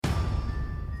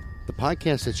The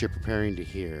podcast that you're preparing to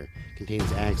hear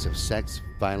contains acts of sex,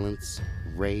 violence,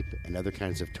 rape, and other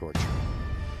kinds of torture.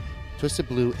 Twisted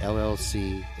Blue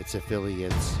LLC, its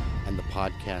affiliates, and the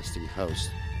podcasting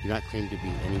host do not claim to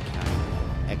be any kind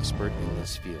of expert in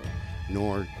this field,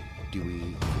 nor do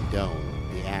we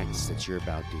condone the acts that you're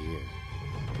about to hear.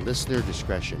 Listener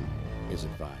discretion is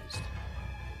advised.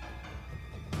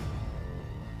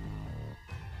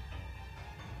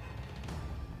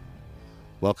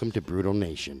 Welcome to Brutal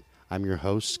Nation. I'm your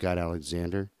host, Scott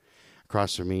Alexander.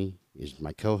 Across from me is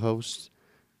my co-host,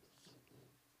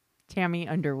 Tammy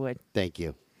Underwood. Thank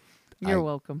you. You're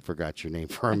welcome. Forgot your name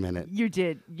for a minute. You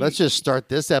did. Let's just start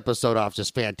this episode off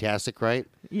just fantastic, right?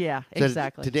 Yeah, So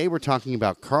exactly. Today we're talking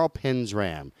about Carl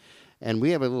Panzram, and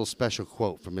we have a little special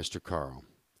quote from Mr. Carl.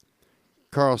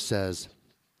 Carl says,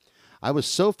 "I was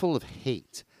so full of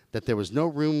hate that there was no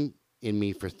room in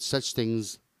me for such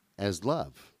things as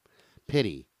love,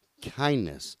 pity,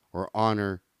 kindness, or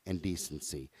honor and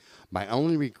decency. My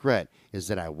only regret is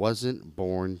that I wasn't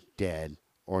born dead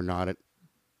or not at..."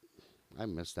 I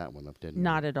messed that one up, didn't I?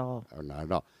 Not at all. Or not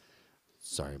at all.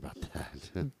 Sorry about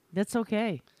that. That's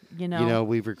okay. You know.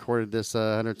 We've recorded this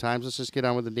 100 times. Let's just get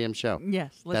on with the damn show.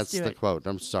 Yes, let's do it. That's the quote.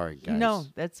 I'm sorry, guys. No,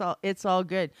 that's all. It's all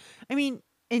good. I mean,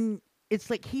 and it's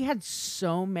like he had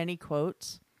so many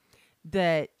quotes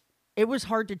that it was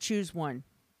hard to choose one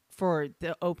for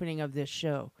the opening of this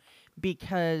show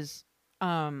because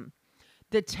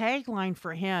the tagline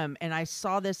for him, and I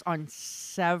saw this on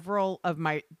several of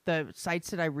the sites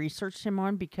that I researched him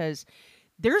on because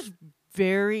there's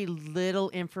very little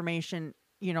information,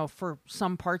 for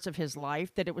some parts of his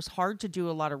life that it was hard to do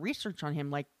a lot of research on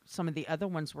him like some of the other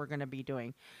ones we're going to be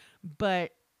doing.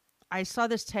 But I saw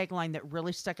this tagline that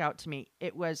really stuck out to me.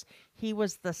 It was, he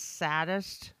was the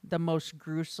saddest, the most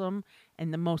gruesome,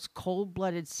 and the most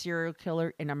cold-blooded serial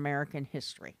killer in American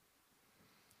history.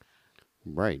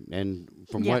 Right, and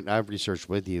from what I've researched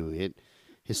with you,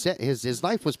 his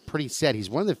life was pretty sad.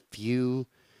 He's one of the few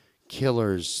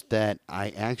killers that I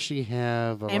actually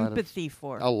have empathy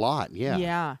for. A lot, yeah.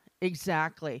 Yeah,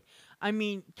 exactly.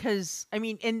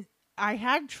 And I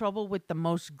had trouble with the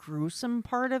most gruesome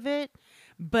part of it,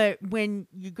 but when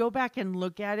you go back and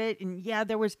look at it, and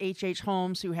there was H.H.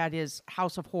 Holmes who had his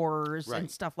House of Horrors and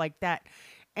stuff like that,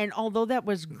 and although that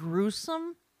was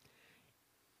gruesome,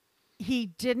 he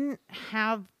didn't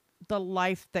have the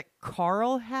life that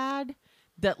Carl had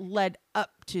that led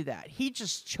up to that. He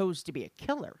just chose to be a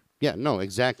killer. Yeah, no,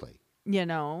 exactly.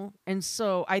 And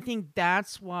so I think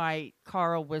that's why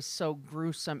Carl was so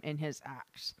gruesome in his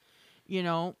acts,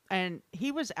 and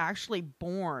he was actually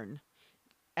born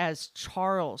as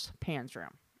Charles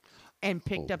Panzram and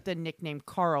picked up the nickname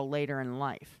Carl later in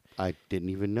life. I didn't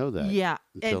even know that. Yeah,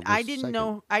 and I didn't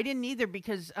know. I didn't either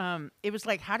because it was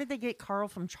like, how did they get Carl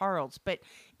from Charles? But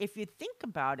if you think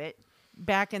about it,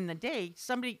 back in the day,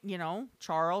 somebody,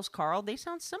 Charles, Carl, they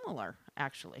sound similar,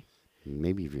 actually.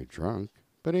 Maybe if you're drunk.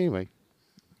 But anyway.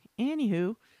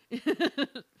 Anywho.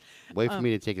 Wait for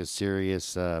me to take a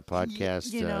serious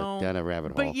podcast down a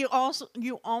rabbit hole. But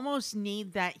you almost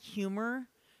need that humor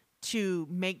to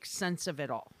make sense of it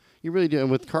all. You really do.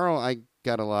 And with Carl, I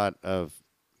got a lot of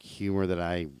humor that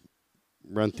I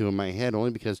run through in my head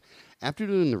only because after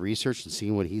doing the research and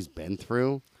seeing what he's been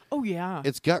through, oh yeah,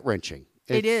 it's gut-wrenching.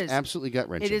 It is absolutely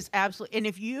gut-wrenching. It is absolutely. And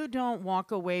if you don't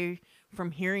walk away from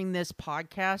hearing this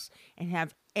podcast and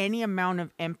have any amount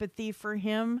of empathy for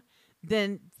him,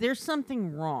 then there's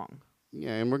something wrong.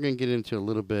 Yeah, and we're going to get into a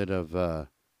little bit of the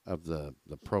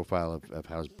profile of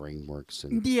how his brain works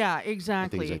and exactly,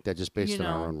 and things like that, just based on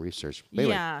our own research. But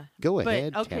anyway, go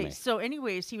ahead. Okay, Tammy. so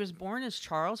anyways, he was born as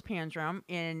Charles Panzram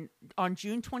on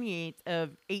June 28th of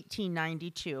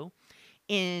 1892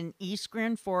 in East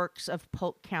Grand Forks of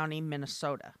Polk County,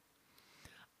 Minnesota.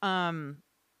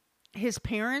 His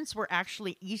parents were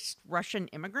actually East Russian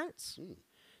immigrants.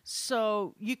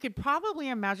 So you could probably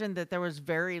imagine that there was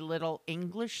very little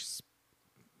English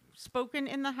spoken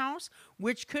in the house,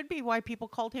 which could be why people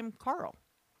called him Carl.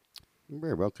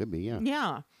 Very well could be, yeah.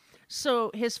 Yeah. So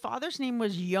his father's name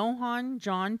was Johann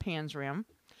John Panzram,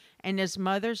 and his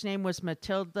mother's name was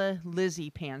Matilda Lizzie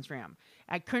Panzram.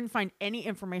 I couldn't find any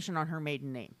information on her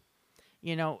maiden name.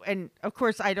 And of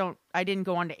course I didn't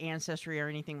go on to Ancestry or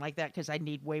anything like that because I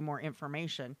need way more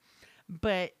information.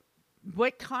 But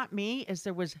what caught me is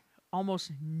there was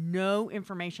almost no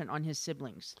information on his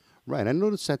siblings. Right, I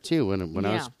noticed that too when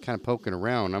I was kind of poking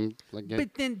around. I'm like,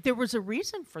 but then there was a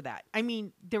reason for that. I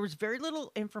mean, there was very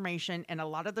little information, and a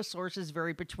lot of the sources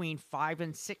vary between 5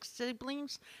 and 6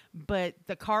 siblings. But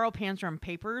the Carl Panzram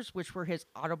papers, which were his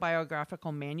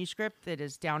autobiographical manuscript that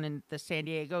is down in the San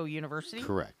Diego University,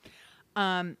 correct.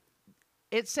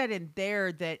 it said in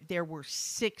there that there were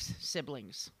 6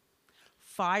 siblings,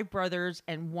 5 brothers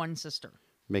and 1 sister.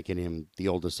 Making him the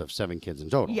oldest of 7 kids in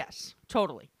total. Yes,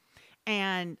 totally.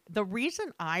 And the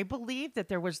reason I believe that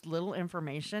there was little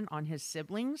information on his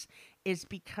siblings is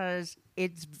because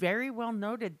it's very well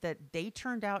noted that they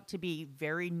turned out to be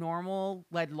very normal,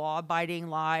 led law-abiding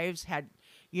lives, had,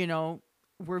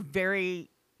 were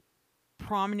very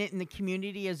prominent in the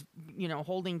community as,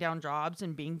 holding down jobs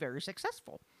and being very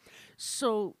successful.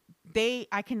 So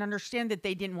I can understand that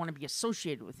they didn't want to be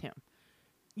associated with him.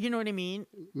 You know what I mean?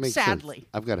 Makes Sadly. sense.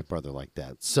 I've got a brother like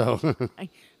that. So,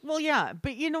 well, yeah,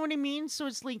 but you know what I mean? So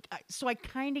it's like, so I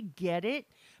kind of get it,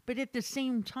 but at the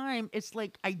same time, it's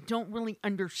like I don't really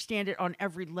understand it on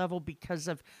every level because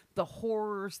of the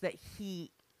horrors that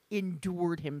he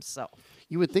endured himself.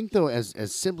 you would think, though, as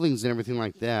siblings and everything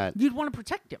like that, You'd want to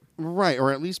protect him. right,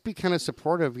 or at least be kind of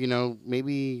supportive,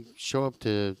 maybe show up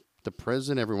to the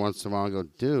prison every once in a while and go,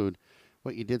 dude,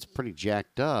 what you did's pretty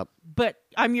jacked up. But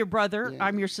I'm your brother. Yeah.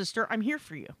 I'm your sister. I'm here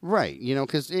for you. Right,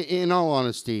 because in all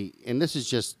honesty, and this is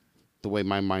just the way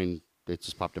my mind, it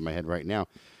just popped in my head right now,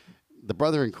 the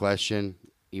brother in question,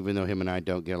 even though him and I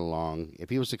don't get along, if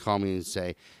he was to call me and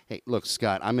say, hey, look,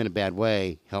 Scott, I'm in a bad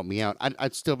way, help me out,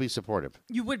 I'd still be supportive.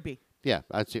 You would be. Yeah,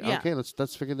 I'd say, Yeah. okay,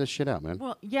 let's figure this shit out, man.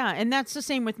 Well, yeah, and that's the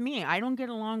same with me. I don't get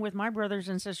along with my brothers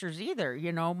and sisters either,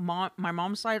 my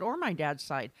mom's side or my dad's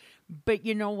side. But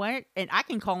you know what? And I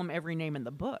can call them every name in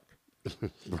the book.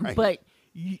 Right. But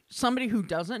somebody who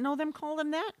doesn't know them call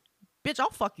them that? Bitch,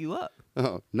 I'll fuck you up.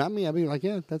 Oh, not me. I'd be like,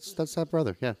 yeah, that's that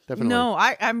brother. Yeah, definitely. No,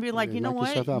 I'd be like, Yeah, you know knock what?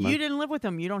 yourself out, man. You didn't live with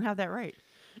them. You don't have that right.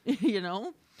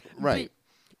 Right.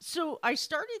 So I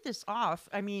started this off.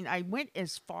 I mean, I went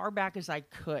as far back as I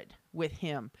could with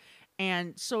him.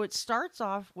 And so it starts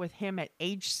off with him at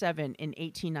age 7 in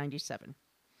 1897.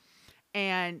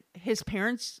 And his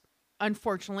parents,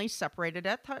 unfortunately, separated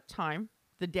at that time.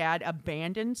 The dad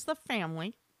abandons the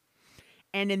family.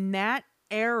 And in that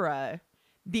era,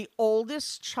 the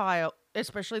oldest child,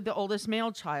 especially the oldest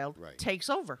male child, Right. takes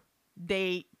over.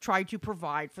 They try to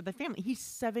provide for the family. He's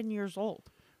 7 years old.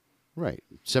 Right.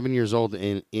 7 years old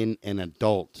in an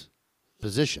adult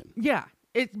position. Yeah,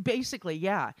 it's basically,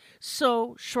 yeah.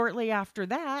 So shortly after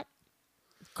that,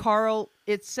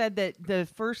 it said that the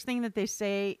first thing that they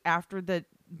say after the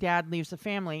dad leaves the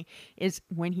family is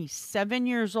when he's 7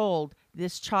 years old,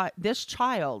 this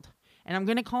child, and I'm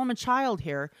going to call him a child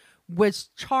here, was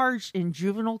charged in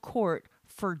juvenile court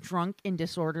for drunk and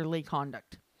disorderly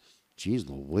conduct. Jeez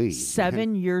Louise.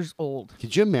 7 years old.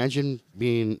 Could you imagine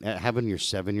having your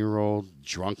 7-year-old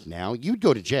drunk now? You'd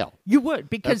go to jail. You would,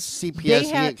 because That's CPS, they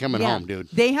he ain't coming home, dude.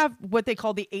 They have what they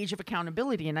call the age of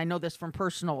accountability, and I know this from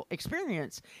personal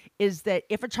experience, is that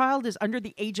if a child is under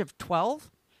the age of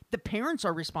 12, the parents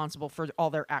are responsible for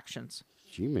all their actions.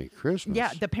 Gee, Merry Christmas.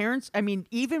 Yeah, the parents, I mean,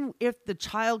 even if the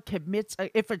child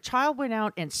if a child went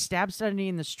out and stabbed somebody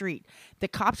in the street, the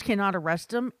cops cannot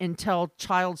arrest him until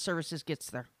child services gets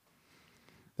there.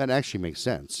 That actually makes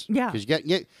sense. Yeah. Because at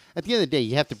the end of the day,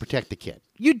 you have to protect the kid.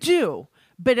 You do,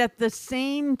 but at the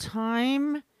same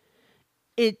time,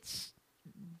 they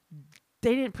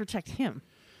didn't protect him.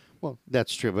 Well,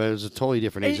 that's true, but it was a totally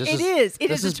different age. It is. It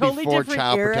this is a totally before different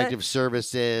Child era. Protective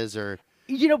Services or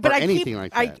But or I anything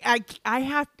like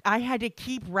that. I had to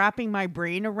keep wrapping my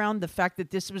brain around the fact that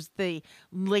this was the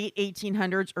late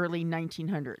 1800s, early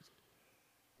 1900s.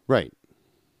 Right.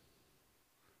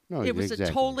 No, It was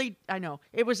exactly.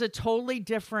 it was a totally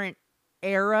different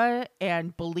era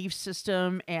and belief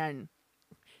system, and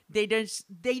they just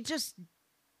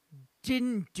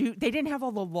didn't have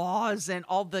all the laws and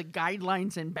all the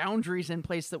guidelines and boundaries in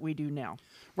place that we do now.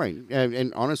 Right.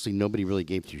 And honestly, nobody really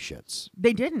gave 2 shits.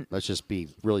 They didn't. Let's just be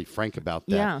really frank about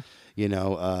that.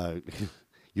 Yeah.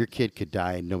 Your kid could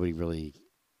die and nobody really,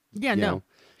 Yeah, you no. know,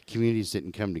 communities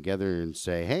didn't come together and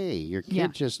say, hey, your kid Yeah.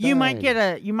 just died. You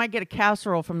might get a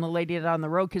casserole from the lady down the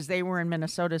road because they were in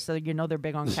Minnesota, so they're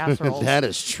big on casseroles. That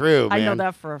is true, man. I know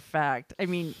that for a fact. I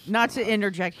mean, not to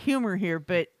interject humor here,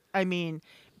 but I mean,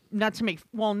 not to make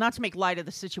light of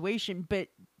the situation, but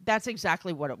that's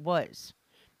exactly what it was.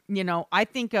 I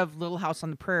think of Little House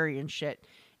on the Prairie and shit,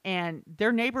 and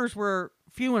their neighbors were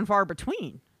few and far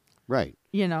between. Right.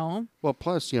 Well,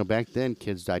 plus, back then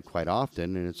kids died quite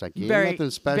often, and it's like, nothing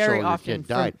special very when your often kid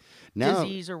died. from Now,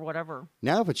 disease or whatever.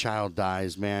 now if a child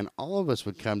dies, man, all of us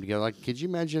would come together. Like, could you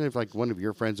imagine if, like, one of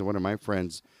your friends or one of my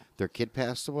friends, their kid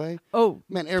passed away? Oh,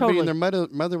 Man, everybody totally. and their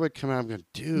mother would come out and go,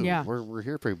 dude, Yeah. we're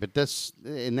here for you. But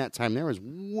in that time, there was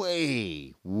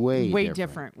way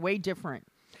different. Way different.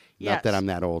 Not that Yes. I'm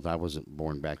that old. I wasn't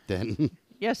born back then.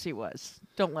 Yes, he was.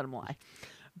 Don't let him lie.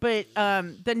 But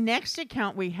the next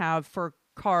account we have for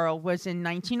Carl was in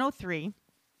 1903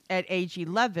 at age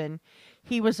 11.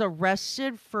 He was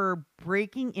arrested for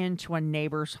breaking into a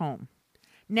neighbor's home.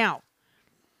 Now,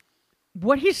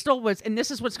 what he stole was, and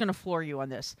this is what's going to floor you on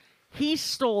this, he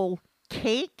stole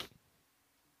cake,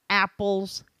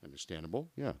 apples, Understandable.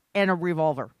 Yeah. and a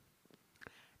revolver.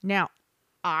 Now,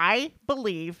 I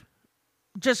believe,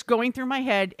 just going through my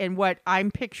head and what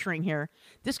I'm picturing here,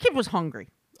 this kid was hungry.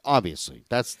 Obviously,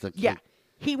 that's the Yeah.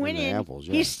 He went the in, apples,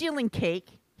 yeah. he's stealing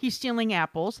cake, he's stealing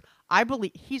apples. I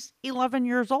believe he's 11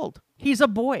 years old. He's a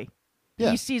boy.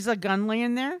 Yeah. He sees a gun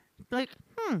laying there, like,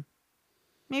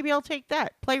 maybe I'll take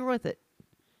that, play with it.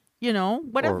 You know,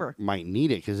 whatever. Or might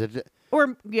need it because it.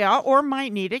 Or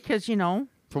might need it because, you know.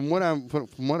 From what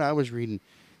I was reading,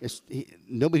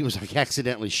 nobody was like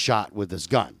accidentally shot with this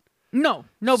gun. No,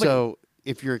 nobody. So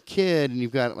if you're a kid and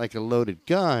you've got like a loaded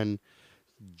gun,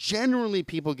 generally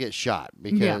people get shot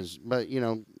because. But you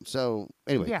know, so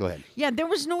anyway, go ahead. Yeah, there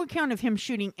was no account of him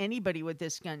shooting anybody with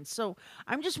this gun. So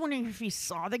I'm just wondering if he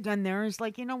saw the gun there and is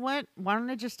like, you know what? Why don't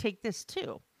I just take this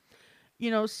too?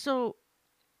 You know, so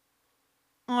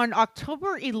on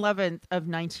October 11th of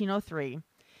 1903,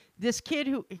 this kid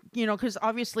who, you know, because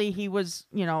obviously he was,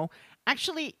 you know,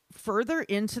 actually further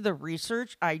into the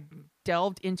research, I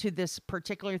delved into this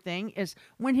particular thing is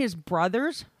when his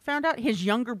brothers found out, his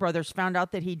younger brothers found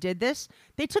out that he did this,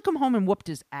 they took him home and whooped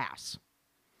his ass.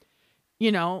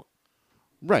 You know,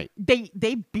 Right.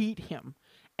 they beat him.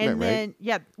 And Right. then,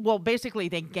 yeah, well, basically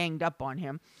they ganged up on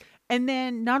him. And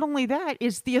then not only that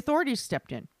is the authorities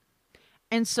stepped in.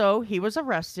 And so he was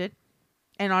arrested.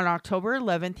 And on October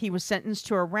 11th, he was sentenced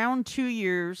to around 2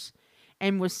 years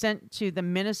and was sent to the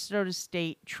Minnesota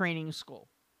State Training School.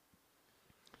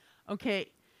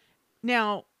 Okay.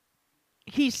 Now,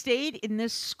 he stayed in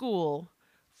this school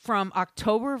from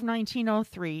October of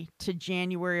 1903 to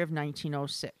January of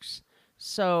 1906.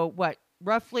 So, what,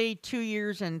 roughly 2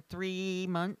 years and 3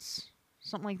 months?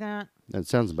 Something like that? That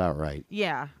sounds about right.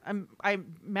 Yeah.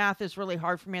 Math is really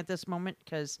hard for me at this moment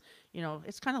because, you know,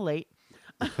 it's kind of late.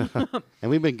 And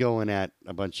we've been going at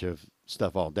a bunch of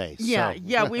stuff all day. Yeah, so.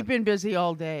 yeah, we've been busy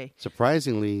all day.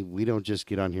 Surprisingly, we don't just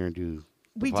get on here and do.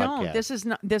 We don't. This is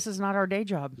not our day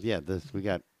job. Yeah, we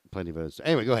got plenty of those.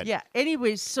 Anyway, go ahead. Yeah.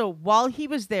 Anyways, so while he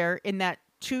was there in that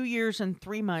 2 years and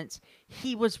 3 months,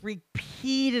 he was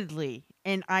repeatedly,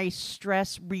 and I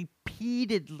stress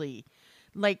repeatedly,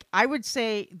 like I would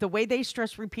say the way they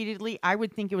stress repeatedly, I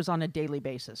would think it was on a daily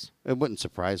basis. It wouldn't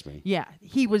surprise me. Yeah,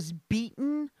 he was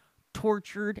beaten,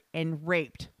 tortured, and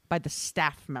raped by the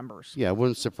staff members. Yeah, it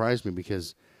wouldn't surprise me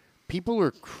because people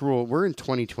are cruel. We're in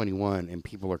 2021 and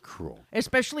people are cruel.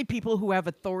 Especially people who have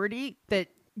authority that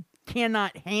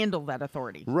cannot handle that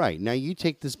authority. Right. Now, you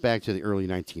take this back to the early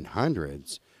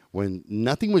 1900s when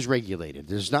nothing was regulated.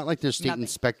 There's not like there's state Nothing.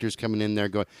 inspectors coming in there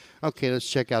going, okay, let's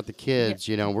check out the kids.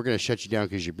 You know, we're going to shut you down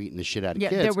because you're beating the shit out of Yeah,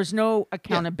 kids. there was no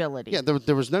accountability. Yeah,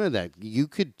 there was none of that. You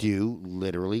could do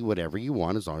literally whatever you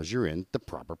want as long as you're in the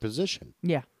proper position.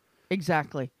 Yeah,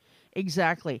 exactly.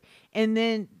 Exactly. And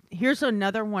then here's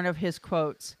another one of his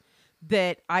quotes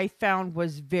that I found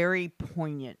was very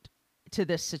poignant to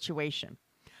this situation.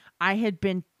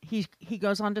 He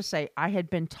goes on to say, I had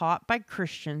been taught by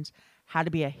Christians how to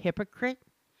be a hypocrite,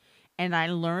 and I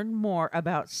learned more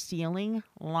about stealing,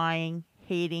 lying,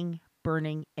 hating,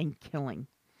 burning, and killing.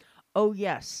 Oh,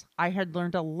 yes, I had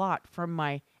learned a lot from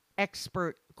my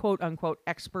expert, quote unquote,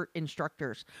 expert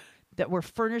instructors that were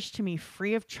furnished to me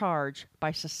free of charge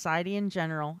by society in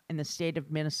general and the state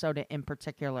of Minnesota in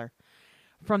particular.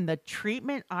 From the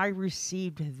treatment I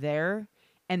received there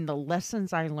and the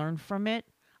lessons I learned from it,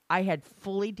 I had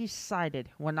fully decided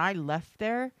when I left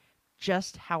there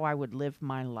just how I would live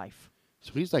my life.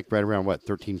 So he's like right around,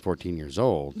 13, 14 years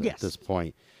old Yes. at this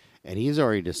point. And he's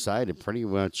already decided pretty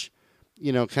much,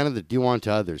 you know, kind of the do unto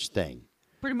others thing.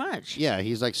 Pretty much. Yeah,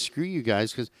 he's like, screw you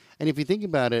guys. And if you think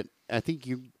about it, I think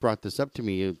you brought this up to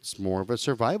me, it's more of a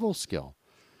survival skill.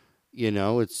 You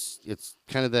know, it's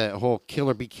kind of that whole kill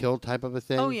or be killed type of a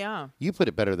thing. Oh, yeah. You put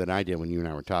it better than I did when you and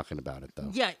I were talking about it,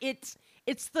 though. Yeah, it's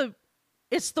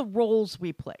the roles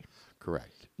we play.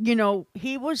 Correct. You know,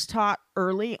 he was taught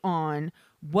early on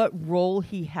what role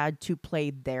he had to play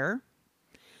there.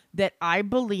 That I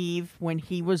believe when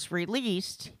he was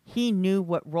released, he knew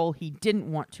what role he didn't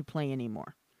want to play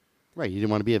anymore. Right. You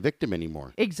didn't want to be a victim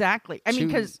anymore. Exactly. I mean,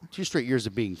 because 2 straight years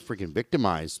of being freaking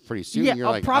victimized pretty soon. yeah, You're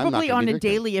like, I'm not probably gonna on be a victim.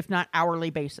 daily, if not hourly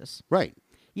basis. Right.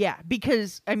 Yeah,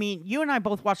 because I mean, you and I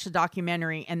both watched the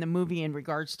documentary and the movie in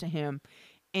regards to him,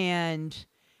 and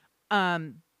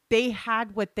they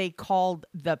had what they called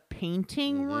the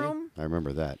painting room, I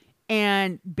remember that.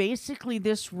 and basically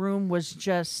this room was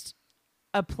just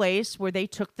a place where they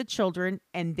took the children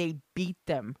and they beat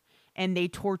them and they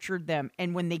tortured them.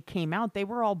 And when they came out, they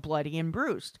were all bloody and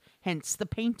bruised, hence the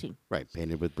painting. Right,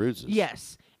 painted with bruises.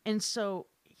 Yes. And so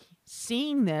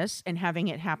seeing this and having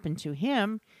it happen to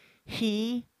him,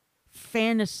 he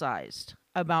fantasized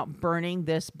about burning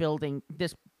this building,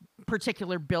 this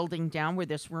particular building down where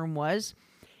this room was.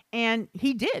 And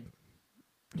he did.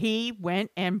 He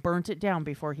went and burnt it down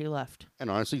before he left. And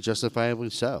honestly, justifiably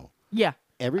so. Yeah.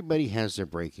 Everybody has their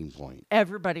breaking point.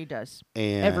 Everybody does.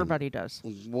 And Everybody does.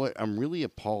 what I'm really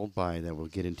appalled by that we'll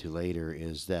get into later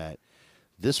is that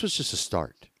this was just a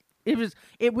start. It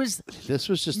was This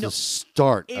was just the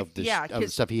start of the yeah, of the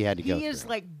stuff he had to go he is through.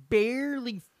 like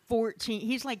barely 14.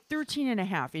 He's like 13 and a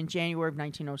half in January of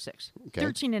 1906. Okay.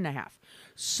 13 and a half.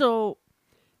 So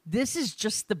this is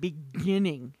just the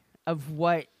beginning of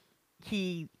what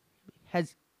he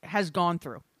has gone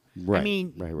through. Right, I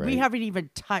mean, right. we haven't even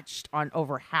touched on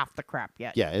over half the crap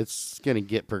yet. Yeah, it's going to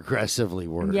get progressively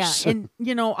worse. Yeah, and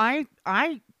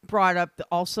I brought up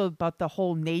also about the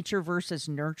whole nature versus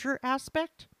nurture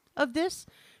aspect of this,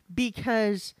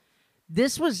 because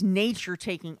this was nature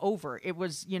taking over. It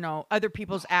was, other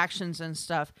people's actions and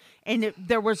stuff, and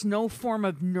there was no form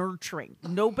of nurturing.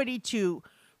 Nobody to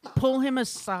pull him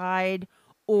aside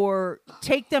or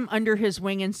take them under his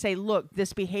wing and say, look,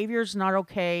 this behavior is not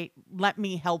okay. Let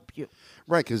me help you.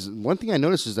 Right, because one thing I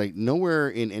noticed is like nowhere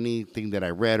in anything that I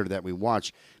read or that we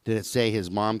watched did it say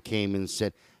his mom came and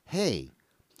said, hey,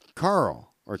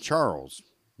 Carl or Charles,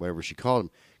 whatever she called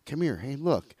him, come here. Hey,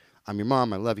 look, I'm your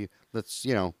mom. I love you. Let's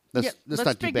not do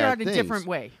let's figure bad out things. a different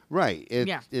way. Right.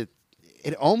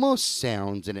 It almost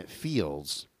sounds and it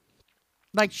feels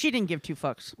like she didn't give two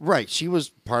fucks. right. She was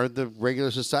part of the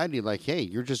regular society. Like, hey,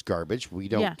 you're just garbage. We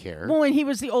don't care. Well, and he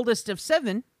was the oldest of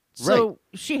 7, so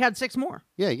she had 6 more.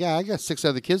 Yeah. I got 6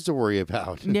 other kids to worry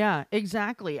about. Yeah,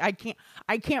 exactly. I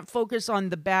can't focus on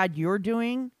the bad you're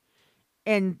doing,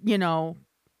 and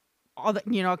all that,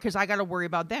 because I got to worry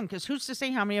about them. Because who's to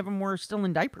say how many of them were still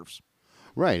in diapers?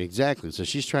 Right. Exactly. So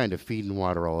she's trying to feed and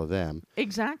water all of them.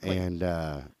 Exactly. And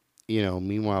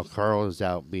meanwhile, Carl is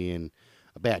out being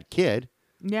a bad kid.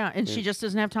 Yeah, and she just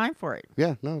doesn't have time for it.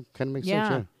 Yeah, no, kind of makes sense.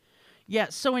 Yeah. Yeah,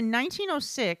 so in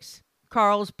 1906,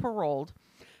 Carl is paroled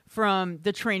from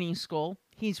the training school.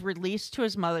 He's released to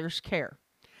his mother's care.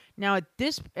 Now, at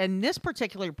this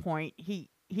particular point, he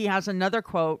has another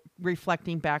quote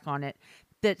reflecting back on it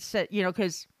that said,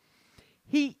 because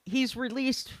he's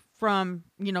released from,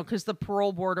 because the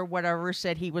parole board or whatever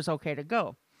said he was okay to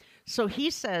go. So he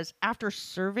says, after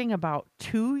serving about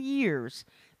 2 years,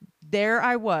 there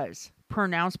I was,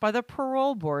 pronounced by the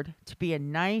parole board to be a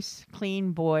nice,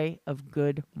 clean boy of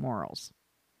good morals,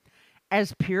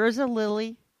 as pure as a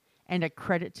lily, and a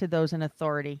credit to those in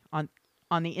authority on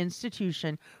the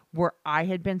institution where I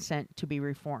had been sent to be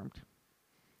reformed.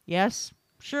 Yes,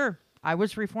 sure, I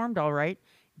was reformed, all right.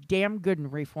 Damn good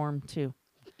and reformed, too.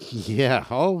 Yeah.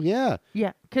 Oh, yeah.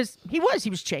 Yeah, because he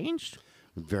was changed.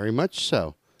 Very much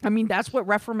so. I mean, that's what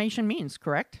reformation means,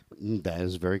 correct? That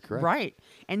is very correct. Right.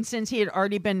 And since he had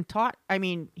already been taught,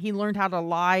 he learned how to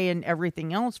lie and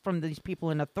everything else from these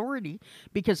people in authority,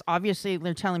 because obviously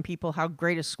they're telling people how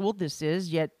great a school this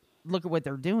is, yet look at what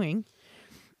they're doing.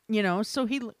 So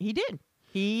he did.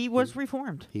 He was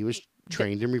reformed. He was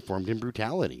trained and reformed in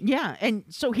brutality. Yeah, and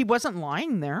so he wasn't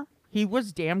lying there. He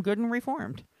was damn good and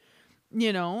reformed.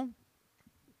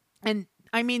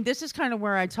 And this is kind of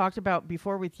where I talked about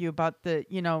before with you about the,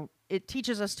 it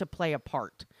teaches us to play a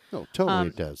part. Oh, totally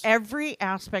it does. Every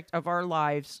aspect of our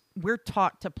lives, we're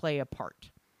taught to play a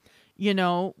part.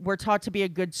 We're taught to be a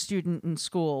good student in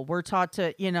school. We're taught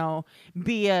to,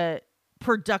 be a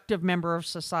productive member of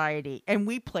society, and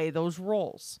we play those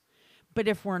roles. But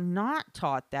if we're not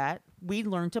taught that, we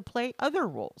learn to play other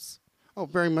roles. Oh,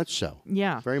 very much so.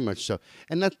 Yeah. Very much so.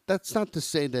 And that's not to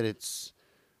say that it's...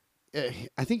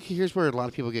 I think here's where a lot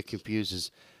of people get confused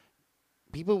is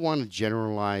people want to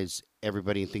generalize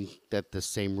everybody and think that the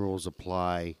same rules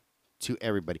apply to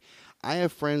everybody. I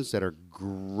have friends that are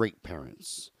great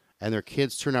parents, and their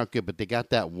kids turn out good, but they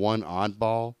got that one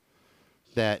oddball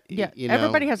that,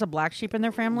 everybody has a black sheep in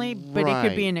their family, but it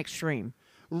could be an extreme.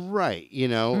 Right.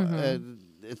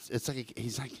 It's like,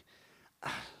 he's like,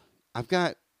 I've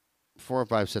got 4 or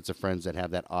 5 sets of friends that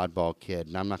have that oddball kid,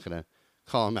 and I'm not going to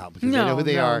call them out because I know who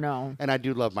they are, and I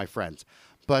do love my friends.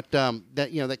 But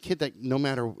that kid that no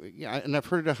matter, and I've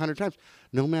heard it 100 times,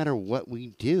 no matter what we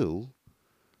do,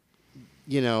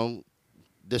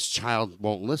 this child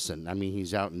won't listen. I mean,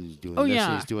 he's out and he's doing Oh, this, yeah.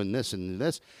 and he's doing this and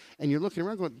this, and you're looking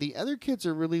around going, the other kids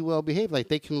are really well behaved. Like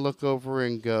they can look over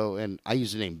and go, and I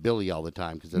use the name Billy all the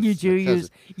time because You do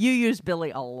use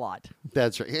Billy a lot.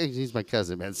 That's right. He's my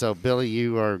cousin, man. So Billy,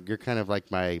 you're kind of like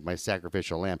my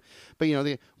sacrificial lamb. But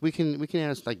we can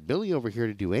ask like Billy over here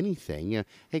to do anything.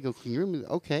 Hey, go clean your room.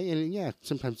 Okay, and yeah,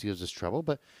 sometimes he gives us trouble,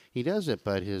 but he does it.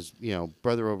 But his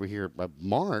brother over here,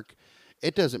 Mark,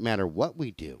 it doesn't matter what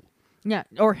we do. Yeah,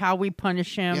 or how we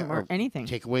punish him Yeah, or anything.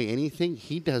 Take away anything,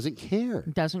 he doesn't care.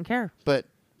 Doesn't care. But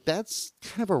that's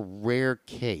kind of a rare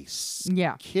case.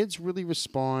 Yeah. Kids really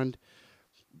respond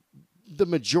the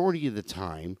majority of the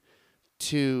time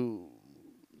to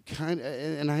kind of,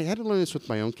 and I had to learn this with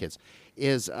my own kids,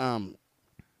 is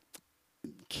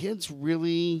kids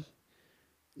really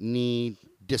need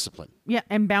discipline. Yeah,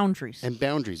 and boundaries. And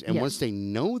boundaries. And Yes. once they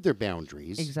know their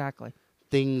boundaries, Exactly.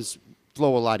 things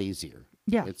flow a lot easier.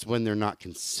 Yeah. It's when they're not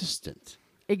consistent.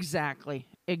 Exactly.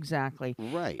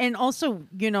 Right. And also,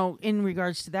 in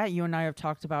regards to that, you and I have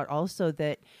talked about also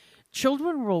that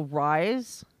children will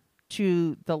rise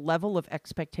to the level of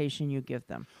expectation you give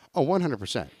them. Oh,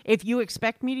 100%. If you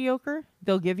expect mediocre,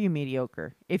 they'll give you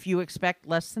mediocre. If you expect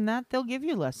less than that, they'll give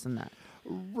you less than that.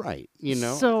 Right.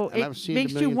 So and it I've seen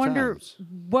makes it a you million wonder times.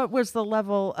 what was the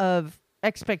level of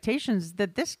expectations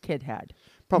that this kid had.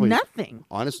 Probably nothing.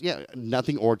 Honestly, yeah,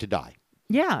 nothing or to die.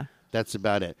 Yeah. That's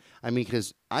about it. I mean,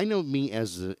 because I know me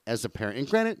as a parent, and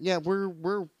granted, yeah, we're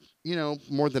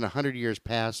more than 100 years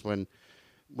past when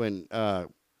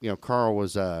Carl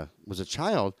was a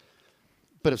child.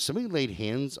 But if somebody laid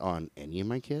hands on any of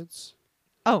my kids,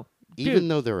 Oh, even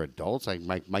dude. though they're adults, like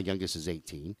my youngest is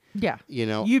 18. Yeah.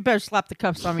 You better slap the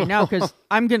cuffs on me now because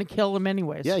I'm going to kill him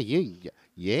anyways. Yeah, you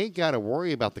ain't got to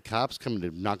worry about the cops coming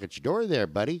to knock at your door there,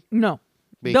 buddy. No.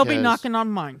 They'll be Because- knocking on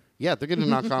mine. Yeah, they're going to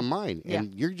knock on mine, Yeah.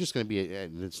 and you're just going to be.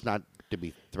 And it's not to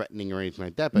be threatening or anything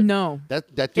like that, but No.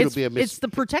 that dude will be a It's the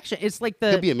protection. It's like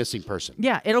he'll be a missing person.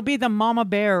 Yeah, it'll be the mama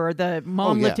bear or the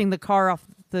mom yeah. lifting the car off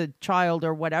the child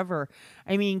or whatever.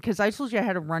 I mean, because I told you I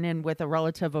had a run in with a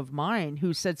relative of mine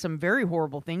who said some very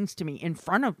horrible things to me in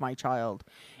front of my child.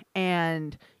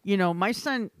 And, my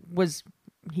son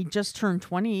he just turned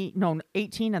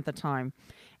 18 at the time,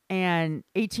 and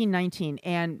 18, 19.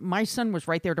 And my son was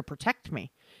right there to protect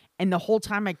me. And the whole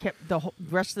time the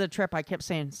rest of the trip, I kept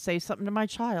saying, say something to my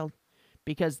child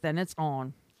because then it's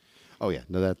on. Oh yeah,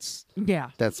 no, that's Yeah.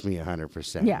 me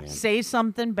 100%. Yeah, man. say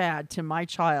something bad to my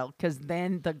child because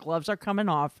then the gloves are coming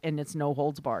off and it's no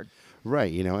holds barred.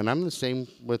 Right. And I'm the same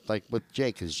with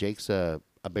Jake because Jake's a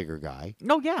bigger guy.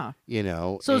 Oh yeah.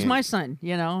 So is my son.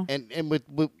 And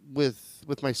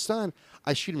with my son,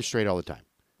 I shoot him straight all the time.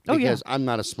 Oh, yeah. Because I'm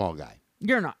not a small guy.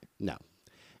 You're not. No.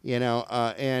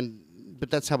 But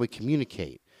that's how we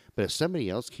communicate. But if somebody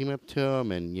else came up to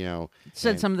him and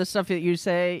Said and- some of the stuff that you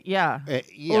say. Yeah.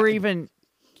 yeah, Or even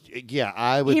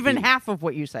I would be- half of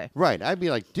what you say. right. I'd be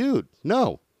like, dude,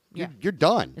 no, Yeah. you're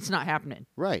done. It's not happening.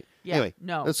 Right. Yeah, Anyway,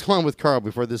 no. let's go on with Carl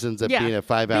before this ends up being a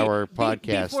 5-hour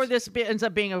podcast. Before this ends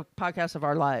up being a podcast of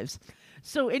our lives.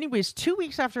 So, anyways, 2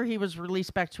 weeks after he was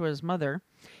released back to his mother,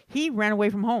 he ran away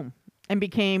from home and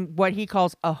became what he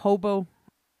calls a hobo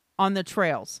on the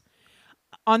trails.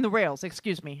 On the rails,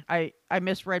 excuse me. I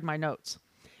misread my notes.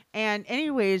 And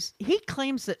anyways, he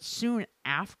claims that soon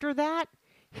after that,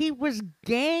 he was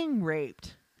gang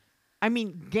raped. I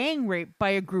mean, gang raped by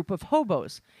a group of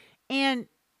hobos. And,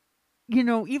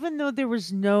 even though there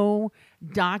was no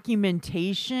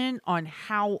documentation on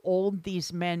how old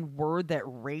these men were that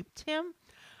raped him,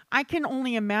 I can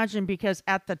only imagine because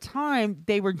at the time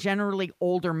they were generally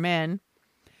older men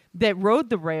that rode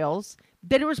the rails,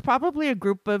 that it was probably a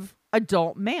group of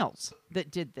adult males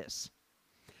that did this.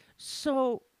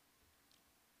 So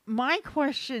my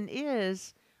question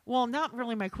is, well, not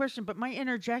really my question, but my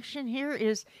interjection here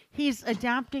is he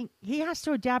has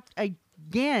to adapt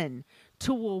again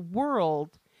to a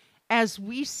world as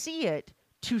we see it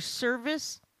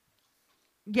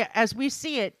as we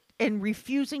see it and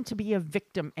refusing to be a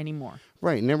victim anymore.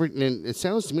 Right. And it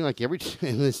sounds to me like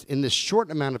in this short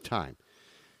amount of time,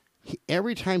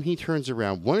 every time he turns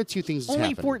around, one or two things is Only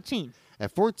happening. 14.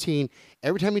 At 14,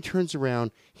 every time he turns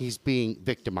around, he's being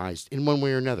victimized in one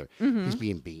way or another. Mm-hmm. He's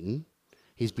being beaten.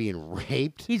 He's being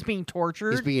raped. He's being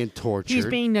tortured. He's being tortured. He's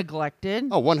being neglected.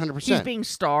 Oh, 100%. He's being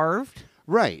starved.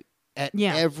 right. At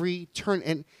Yeah. every turn.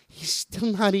 And he's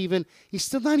still not even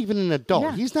an adult.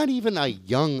 Yeah. He's not even a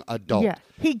young adult. Yeah,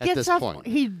 he at gets this off. point.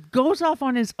 He goes off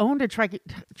on his own to try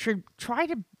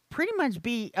to pretty much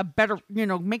be a better,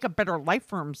 make a better life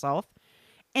for himself,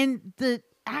 and the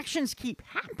actions keep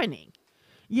happening,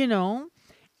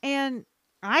 and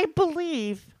I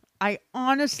believe I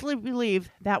honestly believe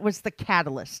that was the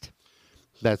catalyst.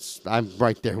 I'm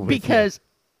right there with Because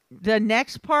the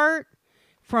next part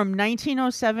from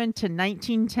 1907 to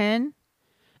 1910,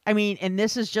 I mean, and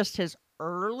this is just his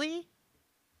early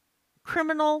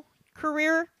criminal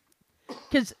career.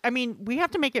 Because, I mean, we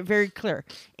have to make it very clear.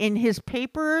 In his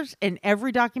papers and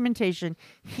every documentation,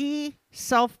 he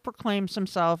self-proclaims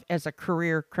himself as a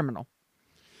career criminal.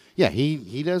 Yeah,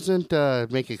 he doesn't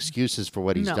make excuses for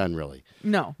what he's No. done, really.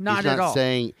 No, not He's at not all.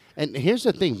 saying, and here's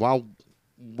the thing, while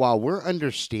we're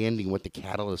understanding what the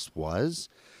catalyst was,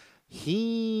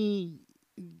 he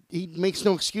makes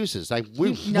no excuses. Like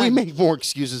we make more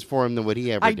excuses for him than what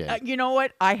he ever did. You know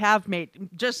what? I have made,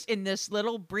 just in this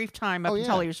little brief time up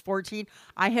until he was 14,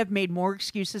 I have made more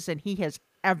excuses than he has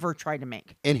ever tried to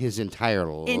make. In his entire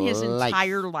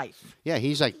life. Yeah,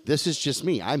 he's like, this is just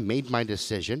me. I made my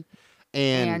decision,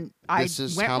 and this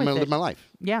is how I'm going to live my life.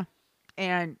 Yeah.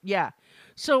 And yeah.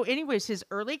 So anyways, his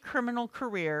early criminal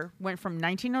career went from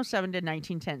 1907 to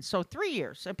 1910. So 3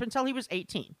 years, up until he was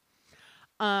 18.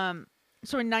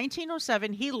 So in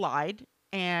 1907, he lied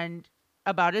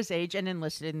about his age and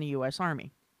enlisted in the U.S.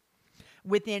 Army.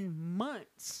 Within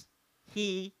months,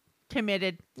 he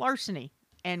committed larceny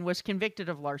and was convicted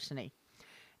of larceny.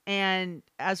 And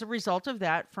as a result of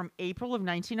that, from April of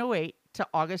 1908 to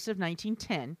August of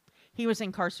 1910, he was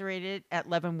incarcerated at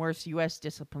Leavenworth's U.S.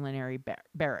 Disciplinary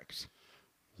Barracks.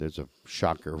 There's a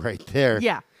shocker right there.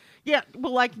 Yeah. Yeah,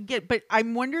 well, I can get, but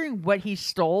I'm wondering what he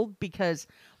stole because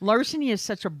larceny is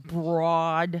such a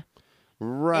broad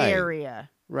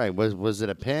area. Right. Was it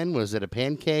a pen? Was it a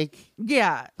pancake?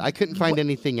 Yeah. I couldn't find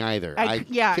anything either.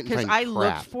 Because I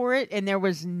looked for it and there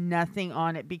was nothing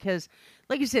on it because,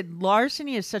 like I said,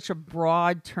 larceny is such a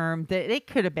broad term that it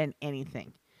could have been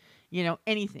anything.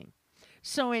 Anything.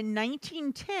 So in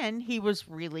 1910, he was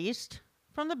released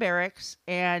from the barracks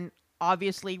and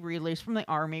obviously released from the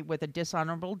Army with a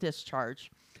dishonorable discharge.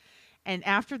 And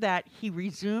after that, he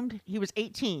was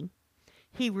 18.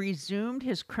 He resumed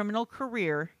his criminal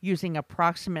career using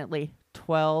approximately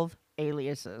 12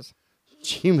 aliases.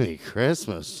 Jiminy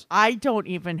Christmas. I don't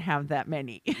even have that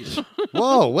many.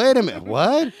 Whoa, wait a minute.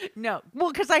 What? No.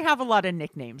 Well, because I have a lot of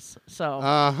nicknames. So.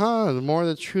 The more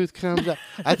the truth comes out.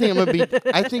 I think I'm going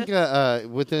to be,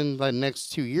 within the next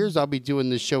 2 years, I'll be doing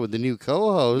this show with the new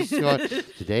co-host.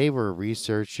 Today we're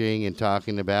researching and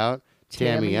talking about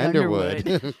Tammy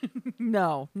Underwood.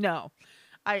 No.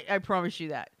 I promise you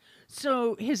that.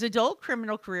 So his adult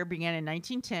criminal career began in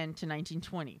 1910 to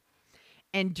 1920.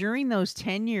 And during those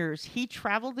 10 years, he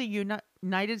traveled the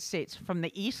United States from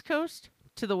the East Coast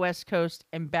to the West Coast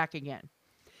and back again.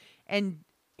 And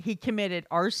he committed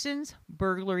arsons,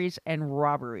 burglaries, and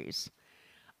robberies.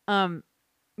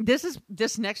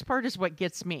 This next part is what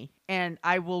gets me, and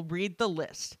I will read the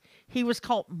list. He was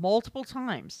caught multiple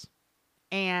times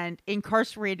and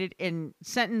incarcerated and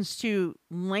sentenced to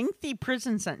lengthy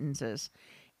prison sentences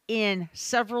in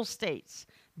several states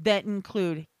that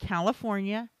include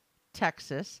California,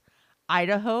 Texas,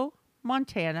 Idaho,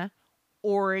 Montana,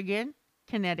 Oregon,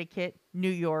 Connecticut, New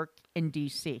York, and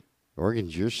D.C.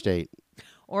 Oregon's your state.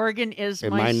 Oregon is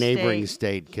my neighboring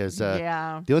state because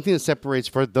the only thing that separates,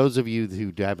 for those of you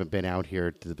who haven't been out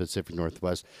here to the Pacific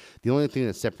Northwest, the only thing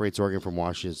that separates Oregon from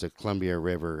Washington is the Columbia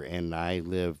River, and I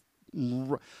live...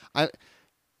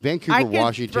 Vancouver,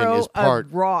 Washington is part... a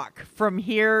rock from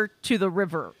here to the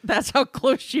river. That's how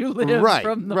close you live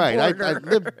from the border. I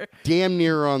live damn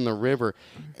near on the river.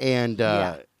 And,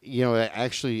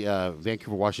 actually,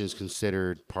 Vancouver, Washington is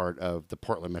considered part of the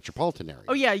Portland metropolitan area.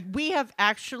 Oh, yeah. We have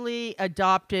actually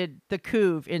adopted the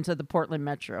Couve into the Portland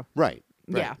metro. Right.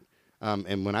 Yeah.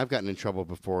 And when I've gotten in trouble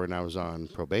before and I was on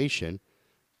probation,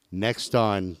 next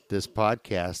on this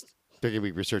podcast, they're going to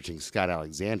be researching Scott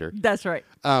Alexander. That's right.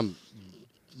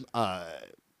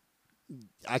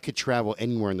 I could travel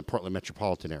anywhere in the Portland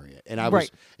metropolitan area, and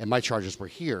and my charges were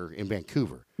here in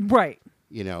Vancouver, right?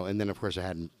 And then of course I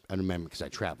had an amendment because I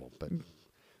traveled, but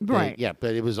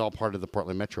but it was all part of the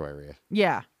Portland metro area.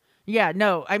 Yeah,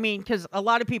 no, I mean, because a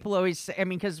lot of people always say,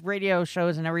 because radio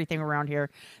shows and everything around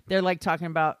here, they're like talking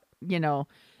about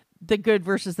the good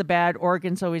versus the bad.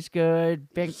 Oregon's always good.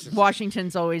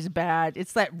 Washington's always bad.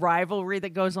 It's that rivalry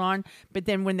that goes on. But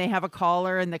then when they have a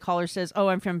caller and the caller says, "Oh,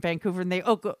 I'm from Vancouver," and they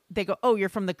go, "Oh, you're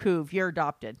from the Couve. You're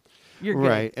adopted. You're good."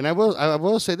 Right. And I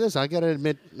will say this. I got to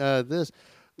admit this: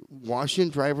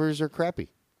 Washington drivers are crappy.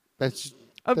 That's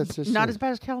just not as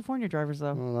bad as California drivers,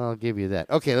 though. Well, I'll give you that.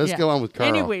 Okay, let's go on with Carl.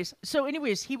 Anyways,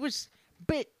 he was,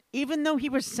 but even though he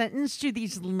was sentenced to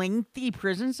these lengthy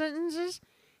prison sentences,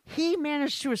 he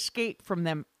managed to escape from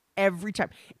them every time.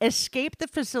 Escape the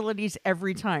facilities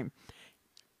every time.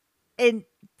 And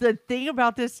the thing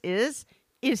about this is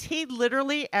he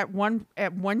literally at one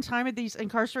time of these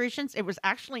incarcerations, it was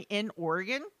actually in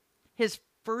Oregon, his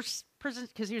first prison,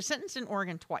 because he was sentenced in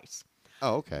Oregon twice.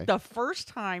 Oh, okay. The first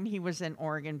time he was in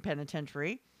Oregon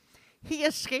Penitentiary, he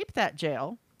escaped that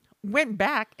jail, went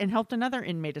back, and helped another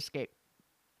inmate escape.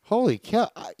 Holy cow.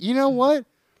 You know what?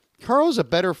 Carl's a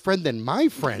better friend than my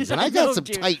friends, and I got know, some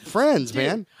dude. tight friends, Dude,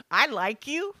 man. I like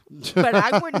you, but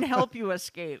I wouldn't help you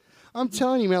escape. I'm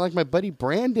telling you, man, like my buddy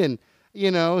Brandon,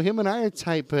 him and I are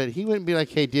tight, but he wouldn't be like,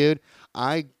 hey, dude,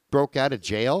 I broke out of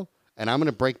jail, and I'm going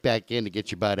to break back in to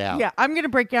get your butt out. Yeah, I'm going to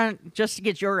break down just to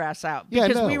get your ass out. Yeah,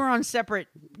 Because no. we were on separate,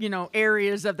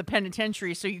 areas of the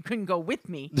penitentiary, so you couldn't go with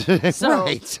me. So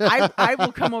Right. I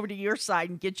will come over to your side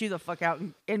and get you the fuck out,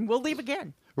 and we'll leave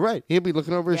again. Right. He'll be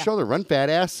looking over his Yeah. shoulder. Run, fat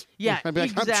ass. Yeah, I'd be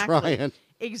like, exactly. I'm trying.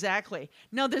 Exactly.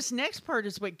 Now, this next part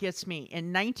is what gets me.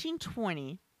 In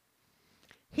 1920,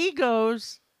 he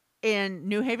goes in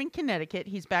New Haven, Connecticut.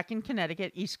 He's back in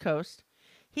Connecticut, East Coast.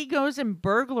 He goes and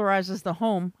burglarizes the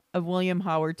home of William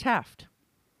Howard Taft.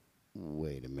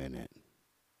 Wait a minute.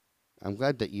 I'm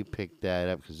glad that you picked that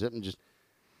up because I'm just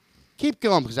keep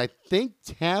going because I think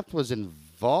Taft was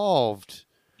involved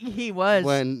He was.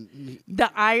 when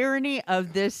The irony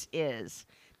of this is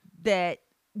that,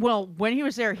 well, when he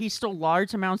was there, he stole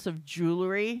large amounts of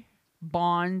jewelry,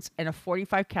 bonds, and a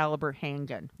 .45 caliber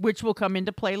handgun, which will come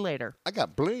into play later. I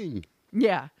got bling.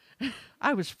 Yeah,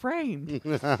 I was framed.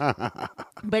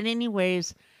 But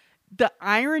anyways, the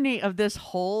irony of this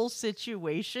whole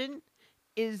situation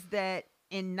is that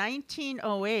in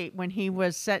 1908, when he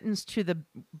was sentenced to the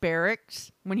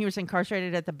barracks, when he was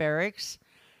incarcerated at the barracks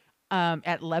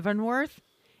at Leavenworth,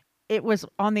 it was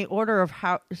on the order of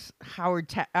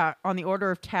on the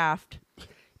order of Taft,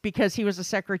 because he was the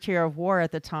Secretary of War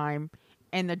at the time,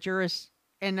 and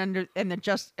and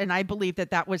I believe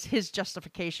that was his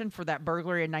justification for that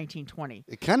burglary in 1920.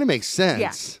 It kind of makes sense.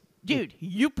 Yeah. Dude,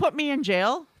 you put me in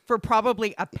jail for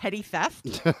probably a petty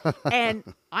theft, and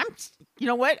you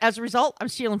know what? As a result, I'm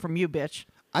stealing from you, bitch.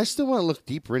 I still want to look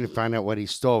deeper in and find out what he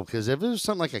stole because if it was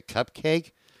something like a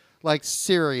cupcake, like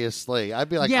seriously, I'd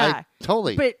be like, Yeah,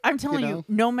 totally. But I'm telling know? you,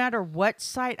 no matter what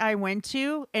site I went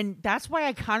to, and that's why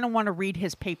I kind of want to read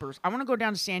his papers. I want to go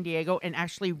down to San Diego and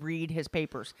actually read his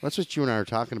papers. That's what you and I are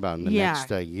talking about in the Yeah.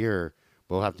 next year.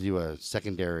 We'll have to do a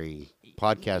secondary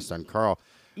podcast on Carl.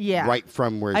 Yeah. Right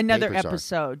from where his Another papers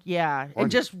episode, yeah. Or-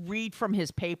 And just read from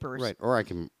his papers. are. Right. Or I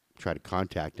can try to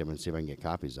contact him and see if I can get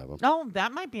copies of them. Oh,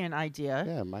 that might be an idea.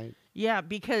 Yeah, might. Yeah,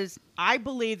 because I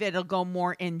believe that it'll go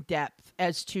more in depth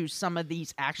as to some of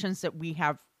these actions that we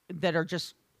have that are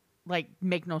just like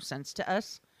make no sense to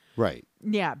us. Right.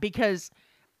 Yeah, because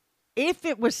if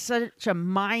it was such a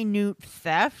minute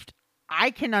theft,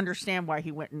 I can understand why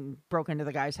he went and broke into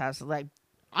the guy's house. Like,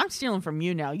 I'm stealing from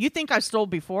you now. You think I stole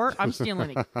before? I'm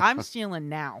stealing. I'm stealing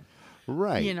now.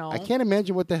 Right. You know. I can't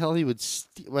imagine what the hell he would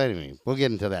steal. Wait a minute. We'll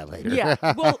get into that later. Yeah,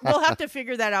 we'll have to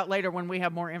figure that out later when we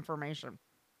have more information.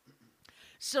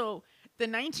 So the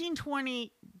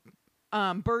 1920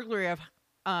 burglary of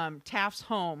Taft's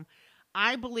home,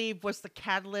 I believe, was the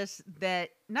catalyst that,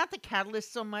 not the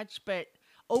catalyst so much, but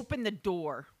opened the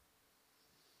door.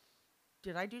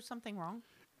 Did I do something wrong?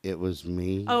 It was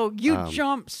me. Oh, you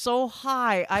jumped so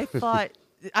high. I thought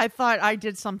I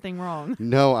did something wrong.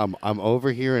 No, I'm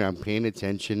over here and I'm paying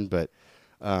attention, but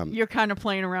You're kind of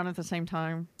playing around at the same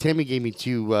time. Tammy gave me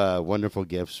two wonderful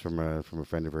gifts from a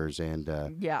friend of hers,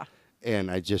 and Yeah. and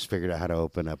I just figured out how to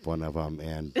open up one of them,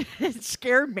 and It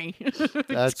scared me. It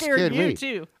that scared you me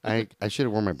too. I should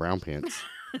have worn my brown pants.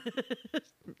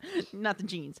 Not the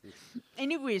jeans.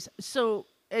 Anyways, so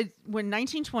when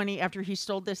 1920, after he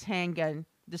stole this handgun,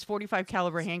 this .45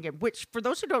 caliber handgun, which for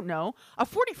those who don't know, a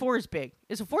 .44 is big.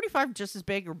 Is a .45 just as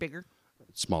big or bigger?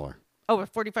 Smaller. Oh, a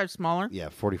 .45 smaller? Yeah,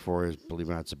 44 is, believe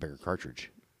it or not, it's a bigger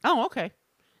cartridge. Oh, okay.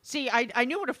 See, I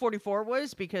knew what a .44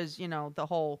 was because, you know, the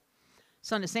whole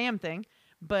Son of Sam thing.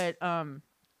 But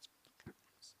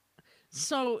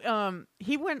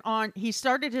he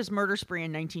started his murder spree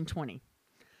in 1920.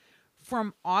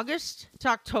 From August to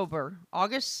October,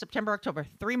 September, October,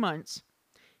 3 months,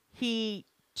 he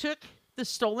took the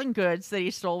stolen goods that he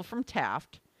stole from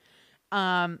Taft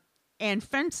and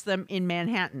fenced them in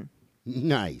Manhattan.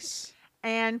 Nice.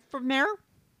 And from there,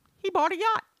 he bought a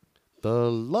yacht.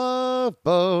 The Love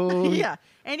Boat. Yeah.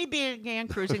 And he began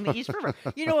cruising the East River.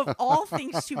 You know, of all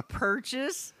things to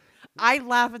purchase, I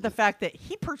laugh at the fact that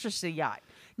he purchased a yacht.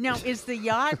 Now, is the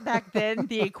yacht back then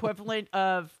the equivalent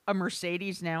of a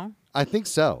Mercedes now? I think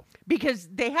so. Because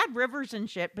they had rivers and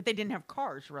shit, but they didn't have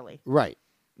cars, really. Right.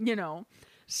 You know?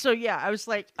 So, yeah, I was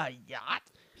like, a yacht?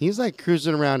 He's like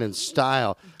cruising around in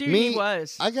style. Dude, Me, he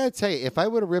was. I gotta tell you, if I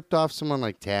would have ripped off someone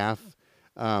like Taff,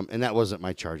 and that wasn't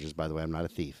my charges, by the way, I'm not a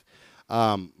thief.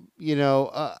 I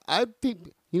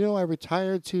think, I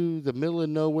retired to the middle of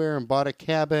nowhere and bought a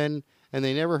cabin, and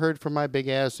they never heard from my big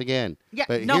ass again. Yeah,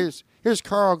 but no. here's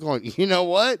Carl going, you know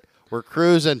what? We're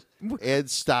cruising in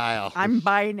style. I'm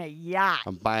buying a yacht.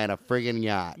 I'm buying a friggin'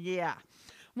 yacht. Yeah.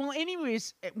 Well,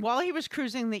 anyways, while he was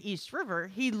cruising the East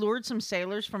River, he lured some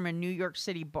sailors from a New York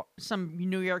City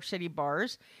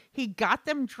bars. He got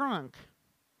them drunk,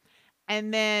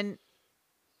 and then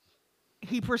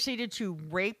he proceeded to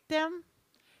rape them,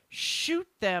 shoot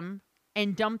them,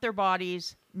 and dump their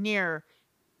bodies near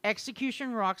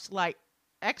Execution Rocks Light,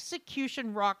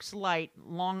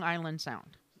 Long Island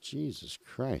Sound. Jesus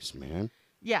Christ, man.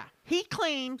 Yeah, he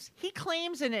claims,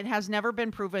 and it has never been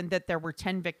proven that there were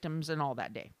 10 victims in all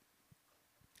that day.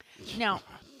 Now,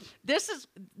 this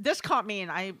caught me,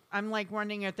 and I'm like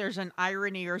wondering if there's an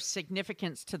irony or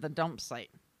significance to the dump site.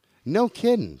 No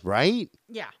kidding, right?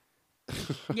 Yeah,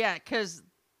 yeah, because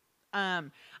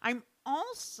I'm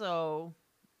also,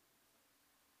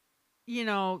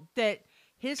 that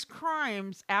his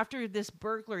crimes after this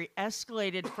burglary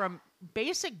escalated from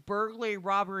basic burglary,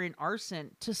 robbery, and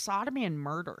arson to sodomy and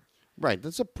murder. Right.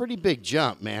 That's a pretty big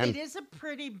jump, man. It is a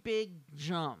pretty big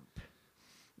jump,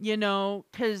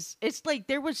 because it's like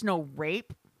there was no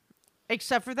rape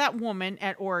except for that woman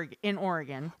in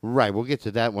Oregon. Right. We'll get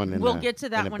to that one We'll get to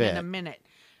that one in a minute.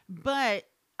 But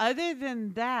other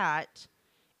than that,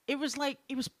 it was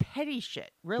petty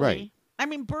shit, really. Right. I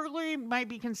mean, burglary might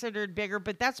be considered bigger,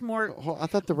 but that's more... Oh, I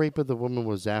thought the rape of the woman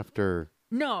was after...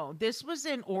 No, this was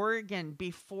in Oregon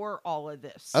before all of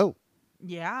this. Oh.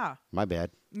 Yeah. My bad.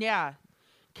 Yeah.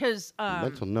 Because...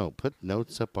 mental note. Put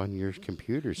notes up on your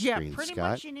computer screen, Scott. Yeah, pretty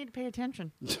much you need to pay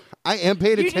attention. I am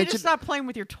paying attention. You need to stop playing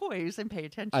with your toys and pay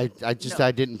attention.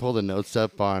 I didn't pull the notes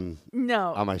up on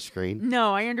my screen.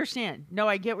 No, I understand. No,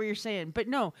 I get what you're saying. But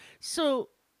no, so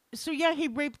yeah, he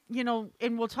raped,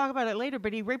 and we'll talk about it later,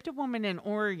 but he raped a woman in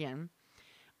Oregon.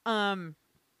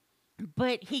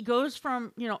 But he goes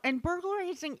from, and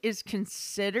burglarizing is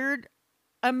considered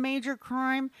a major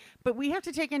crime, but we have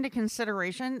to take into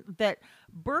consideration that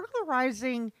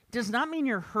burglarizing does not mean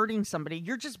you're hurting somebody.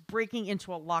 You're just breaking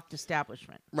into a locked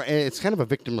establishment. Right. It's kind of a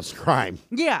victimless crime.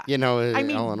 Yeah. I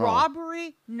mean, all in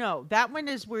robbery, no. That one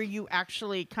is where you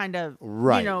actually kind of,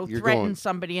 right. threaten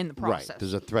somebody in the process. Right.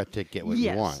 There's a threat to get what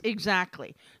you want. Yes,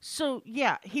 exactly. So,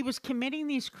 yeah, he was committing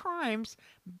these crimes,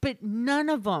 but none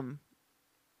of them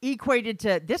equated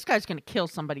to this guy's going to kill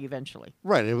somebody eventually.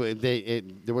 Right.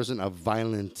 There wasn't a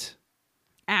violent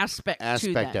aspect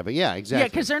of it. Yeah, exactly. Yeah,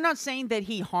 because they're not saying that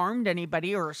he harmed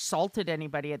anybody or assaulted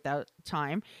anybody at that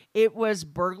time. It was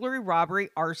burglary, robbery,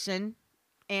 arson,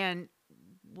 and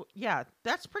yeah,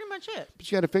 that's pretty much it.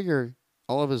 But you got to figure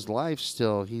all of his life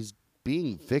still, he's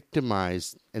being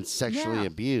victimized and sexually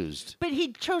abused. But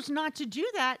he chose not to do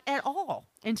that at all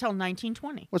until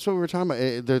 1920. That's what we were talking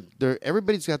about.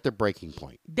 Everybody's got their breaking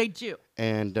point. They do.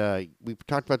 And we've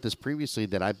talked about this previously,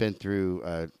 that I've been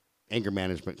through anger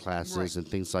management classes and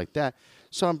things like that.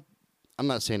 So I'm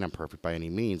not saying I'm perfect by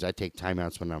any means. I take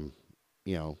timeouts when I'm,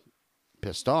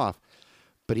 pissed off.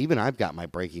 But even I've got my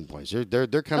breaking points.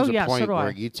 There comes a point where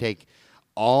you take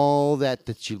all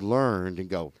that you learned and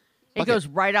go, it goes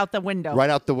right out the window. Right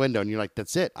out the window. And you're like,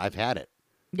 that's it. I've had it.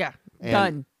 Yeah.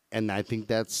 Done. And I think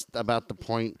that's about the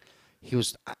point. He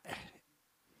was,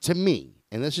 to me,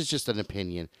 and this is just an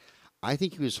opinion, I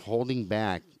think he was holding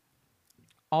back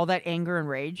all that anger and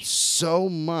rage so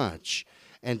much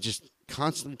and just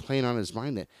constantly playing on his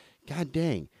mind that, God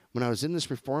dang, when I was in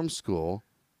this reform school,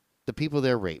 the people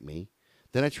there raped me.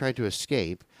 Then I tried to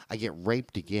escape. I get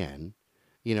raped again.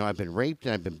 I've been raped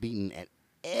and I've been beaten at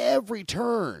every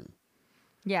turn.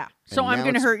 Yeah. So I'm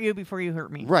going to hurt you before you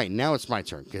hurt me. Right. Now it's my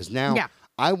turn, because now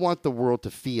I want the world to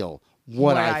feel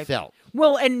what I felt.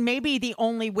 Well, and maybe the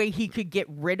only way he could get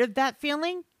rid of that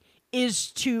feeling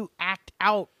is to act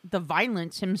out the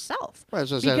violence himself. Right.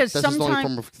 So that's the only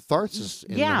form of catharsis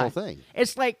in the whole thing.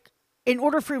 It's like, in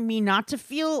order for me not to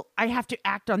feel, I have to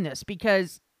act on this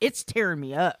because it's tearing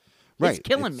me up. Right. It's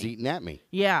killing me. It's eating at me.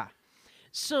 Yeah.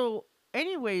 So,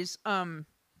 anyways,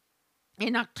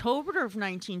 in October of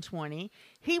 1920,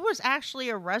 he was actually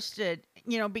arrested,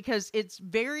 because it's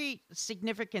very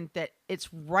significant that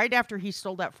it's right after he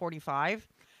stole that 45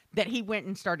 that he went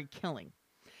and started killing.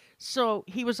 So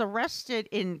he was arrested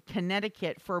in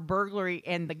Connecticut for burglary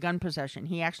and the gun possession.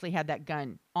 He actually had that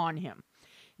gun on him.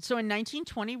 So in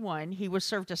 1921, he was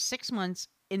served 6 months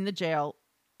in jail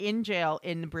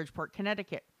in Bridgeport,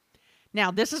 Connecticut.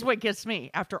 Now, this is what gets me.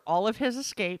 After all of his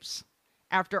escapes,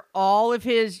 after all of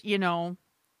his,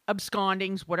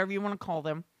 abscondings, whatever you want to call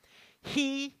them.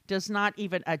 He does not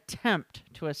even attempt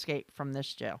to escape from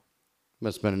this jail.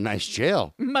 Must have been a nice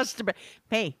jail. Must have been.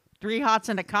 Hey, 3 hots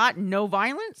and a cot, no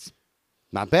violence.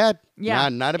 Not bad. Yeah,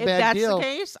 Not a if bad that's deal. the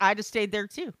case, I'd have stayed there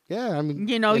too. Yeah, I mean,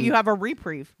 You have a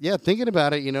reprieve. Yeah, thinking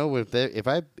about it,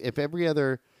 if every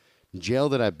other jail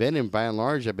that I've been in, by and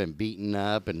large, I've been beaten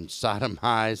up and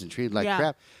sodomized and treated like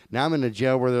crap. Now I'm in a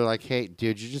jail where they're like, "Hey,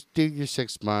 dude, you just do your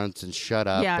 6 months and shut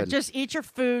up." Yeah, and, just eat your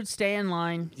food, stay in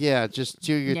line. yeah, just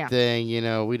do your thing.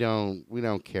 We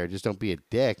don't care. Just don't be a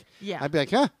dick. Yeah. I'd be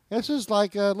like, "Huh, this is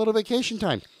like a little vacation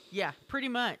time." Yeah, pretty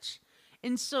much.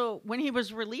 And so when he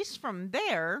was released from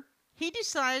there, he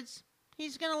decides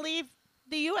he's going to leave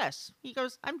the U.S. He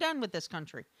goes, I'm done with this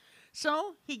country.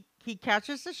 So he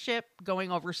catches a ship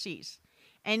going overseas,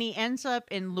 and he ends up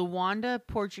in Luanda,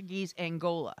 Portuguese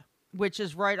Angola, which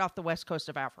is right off the west coast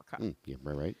of Africa. Yeah,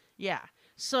 right. Yeah.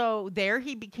 So there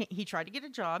he tried to get a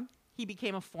job. He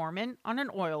became a foreman on an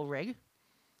oil rig.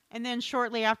 And then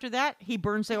shortly after that, he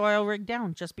burns the oil rig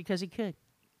down just because he could.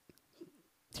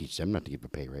 Teach them not to give a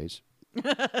pay raise.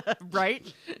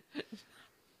 Right?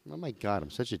 Oh my God, I'm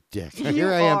such a dick. You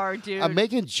Here I am. are, dude. I'm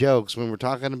making jokes when we're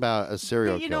talking about a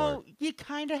serial But, killer. you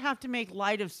kind of have to make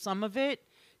light of some of it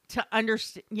to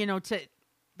understand, to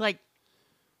like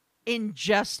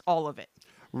ingest all of it.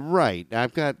 Right.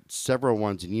 I've got several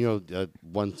ones, and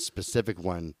one specific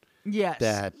one Yes.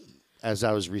 that, as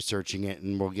I was researching it,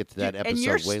 and we'll get to that episode and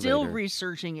you're way still later.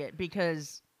 researching it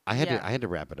because I had to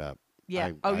wrap it up.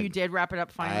 Yeah. I, you did wrap it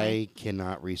up finally? I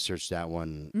cannot research that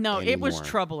one. No, it was anymore.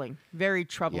 troubling. Very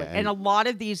troubling. Yeah, and a lot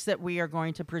of these that we are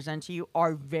going to present to you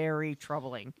are very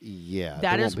troubling. Yeah, That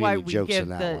there won't is be why any we jokes give in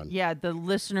that one. the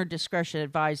listener discretion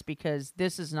advised, because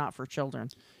this is not for children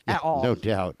Yeah, at all. No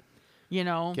doubt.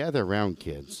 Gather around,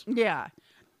 kids. Yeah.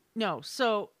 No.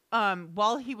 So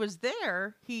while he was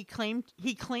there, he claims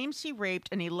he raped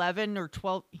an 11 or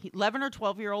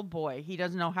 12-year-old boy. He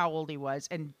doesn't know how old he was,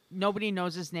 and nobody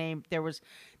knows his name.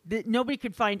 Nobody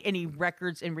could find any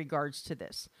records in regards to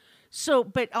this. So,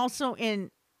 but also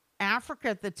in Africa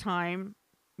at the time,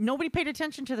 nobody paid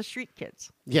attention to the street kids.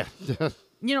 Yeah.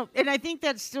 And I think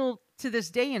that's still to this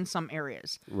day in some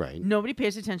areas. Right. Nobody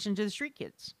pays attention to the street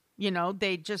kids.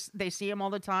 They see them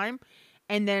all the time,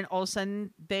 and then all of a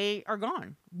sudden they are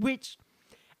gone. Which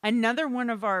another one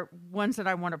of our ones that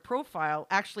I want to profile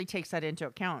actually takes that into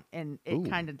account, and it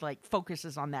kind of like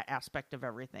focuses on that aspect of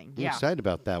everything. I'm excited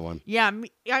about that one. Yeah,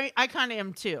 I kind of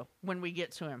am too when we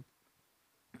get to him.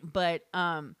 But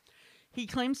he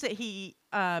claims that he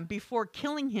before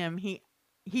killing him,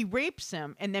 he rapes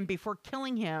him, and then before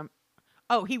killing him,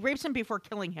 he rapes him before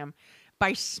killing him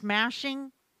by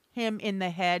smashing him in the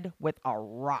head with a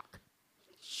rock.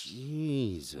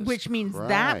 Jesus. Which means Christ.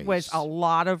 that was a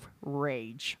lot of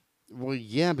rage. Well,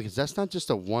 yeah, because that's not just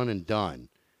a one and done.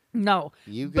 No.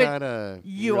 You but gotta.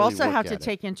 You really also work have to at it.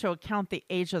 take into account the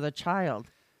age of the child.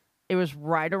 It was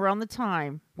right around the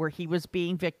time where he was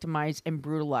being victimized and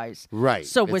brutalized. Right.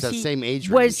 So It's was that he same age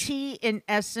Was range. he in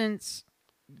essence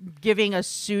giving a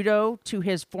pseudo to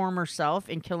his former self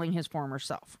and killing his former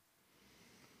self?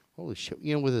 Holy shit!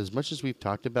 With as much as we've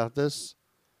talked about this,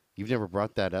 you've never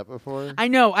brought that up before. I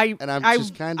know. And I'm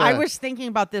just kinda- I was thinking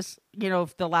about this,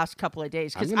 the last couple of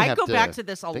days, I'm because gonna I have go to back to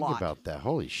this a think lot. about that.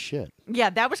 Holy shit! Yeah,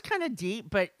 that was kind of deep,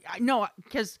 but no,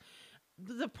 because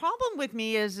the problem with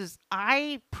me is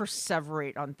I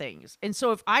perseverate on things, and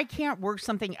so if I can't work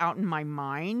something out in my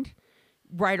mind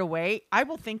right away, I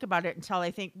will think about it until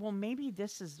I think, well, maybe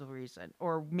this is the reason,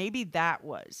 or maybe that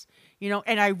was,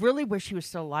 And I really wish he was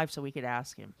still alive so we could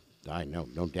ask him. I know,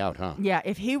 no doubt, huh? Yeah,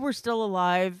 if he were still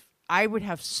alive, I would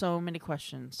have so many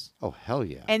questions, Oh hell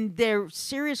yeah! and they're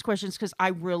serious questions because I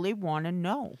really want to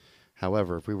know.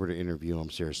 However, if we were to interview him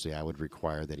seriously, I would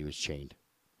require that he was chained.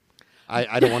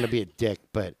 I don't want to be a dick,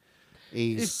 but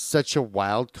he's such a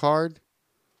wild card.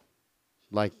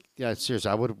 Like, yeah, seriously,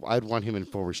 I'd want him in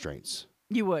full restraints.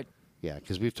 You would, Yeah,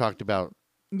 because we've talked about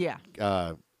yeah.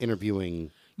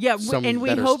 interviewing. Yeah, some and we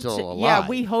that are hope still to. alive. Yeah,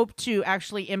 we hope to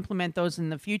actually implement those in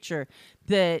the future.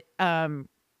 That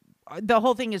the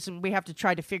whole thing is we have to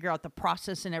try to figure out the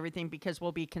process and everything because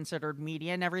we'll be considered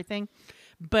media and everything.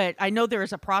 But I know there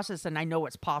is a process, and I know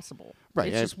it's possible. Right,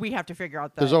 It's and just we have to figure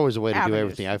out the. There's always a way to do avenues.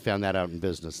 everything. I found that out in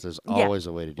business. There's Yeah. always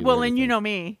a way to do Well, everything. and you know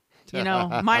me.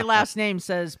 My last name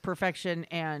says perfection,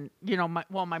 and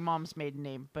my mom's maiden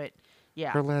name, but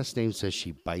yeah, Her last name says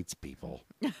she bites people.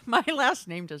 my last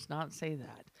name does not say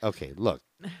that. Okay, look,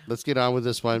 let's get on with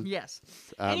this one. Yes.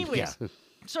 Yeah.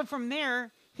 So from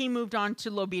there, he moved on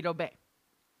to Lobito Bay.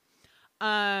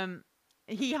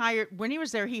 When he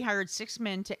was there, he hired 6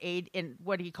 men to aid in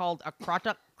what he called a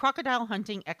crocodile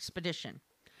hunting expedition.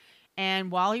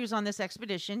 And while he was on this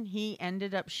expedition, he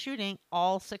ended up shooting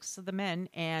all 6 of the men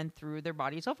and threw their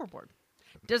bodies overboard.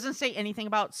 Doesn't say anything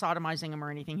about sodomizing them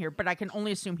or anything here, but I can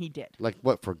only assume he did. Like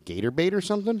what, for gator bait or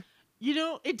something?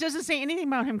 It doesn't say anything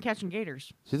about him catching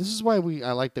gators. See, this is why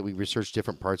I like that we research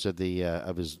different parts of the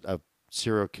of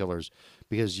serial killers,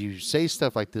 because you say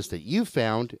stuff like this that you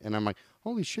found, and I'm like,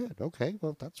 holy shit, okay,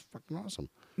 well, that's fucking awesome.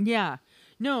 Yeah.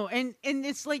 No, and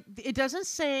it's like, it doesn't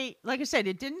say, like I said,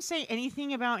 it didn't say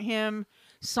anything about him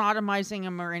sodomizing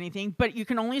him or anything, but you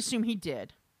can only assume he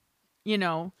did.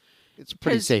 It's a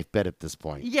pretty safe bet at this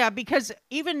point. Yeah, because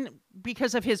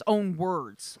of his own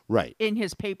words. Right. In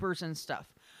his papers and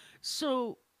stuff.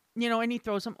 So, and he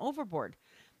throws him overboard.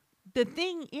 The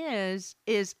thing is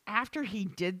after he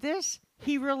did this,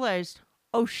 he realized,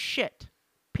 oh shit,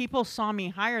 people saw me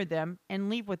hire them and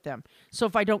leave with them. So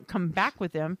if I don't come back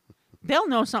with them, they'll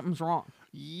know something's wrong.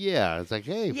 Yeah, it's like,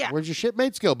 hey, where'd your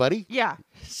shipmates go, buddy? Yeah.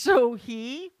 So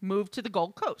he moved to the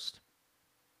Gold Coast.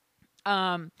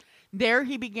 There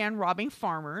he began robbing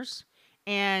farmers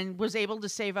and was able to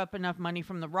save up enough money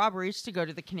from the robberies to go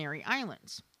to the Canary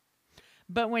Islands.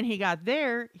 But when he got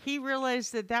there, he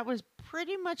realized that was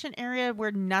pretty much an area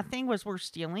where nothing was worth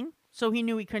stealing. So he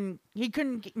knew he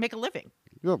couldn't make a living.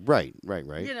 Oh, right.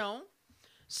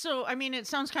 So, I mean, it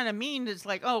sounds kind of mean. It's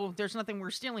like, oh, there's nothing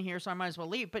worth stealing here, so I might as well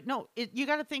leave. But no, you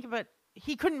got to think about,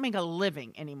 he couldn't make a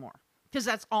living anymore because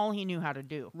that's all he knew how to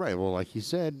do. Right. Well, like you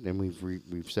said, and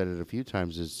we've said it a few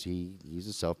times, is he's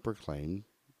a self-proclaimed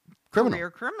criminal. Career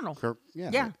criminal.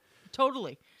 Yeah.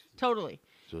 Totally.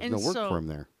 So there's no work for him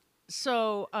there.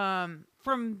 So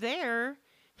from there,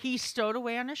 he stowed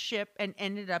away on a ship and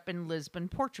ended up in Lisbon,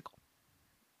 Portugal.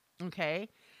 Okay.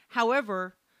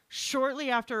 However, shortly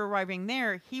after arriving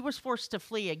there, he was forced to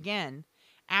flee again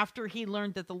after he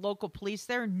learned that the local police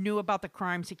there knew about the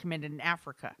crimes he committed in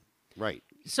Africa. Right.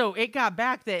 So it got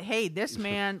back that, hey, this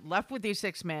man left with these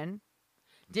 6 men,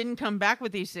 didn't come back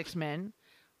with these 6 men.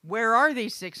 Where are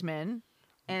these 6 men?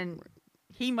 And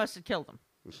he must have killed them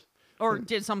or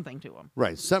did something to them.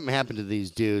 Right. Something happened to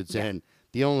these dudes, and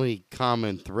the only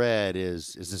common thread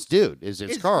is this dude.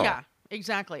 It's Carl. Yeah.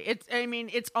 Exactly.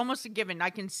 It's almost a given. I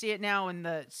can see it now in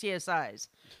the CSIs.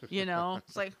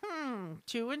 It's like,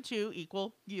 2 and 2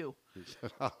 equal you.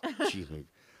 Oh, gee,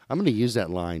 I'm going to use that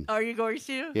line. Are you going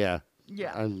to? Yeah.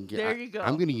 Yeah. There you go.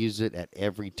 I'm going to use it at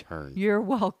every turn. You're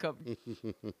welcome.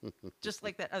 Just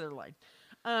like that other line.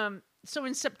 So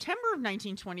in September of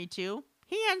 1922,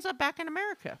 he ends up back in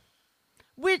America,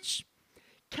 which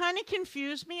kind of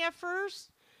confused me at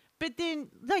first. But then,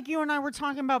 like you and I were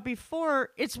talking about before,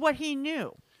 it's what he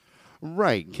knew.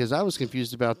 Right, because I was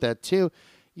confused about that too.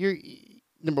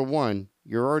 Number one,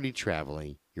 you're already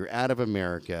traveling. You're out of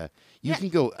America. You can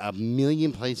go a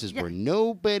million places where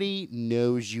nobody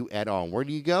knows you at all. Where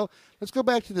do you go? Let's go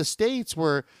back to the States,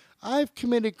 where I've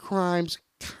committed crimes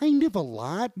kind of a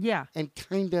lot. Yeah. And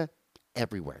kind of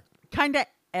everywhere. Kind of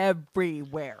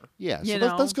everywhere. Yeah,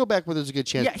 so let's go back where there's a good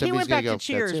chance he went back to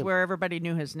Cheers where everybody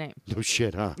knew his name. No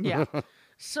shit, huh? Yeah.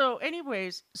 So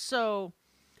anyways,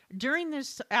 during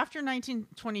this, after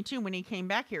 1922, when he came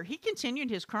back here, he continued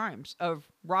his crimes of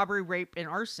robbery, rape, and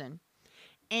arson.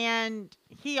 And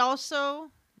he also,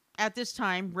 at this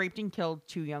time, raped and killed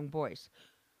 2 young boys.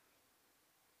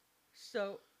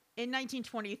 So in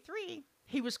 1923,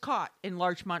 he was caught in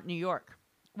Larchmont, New York,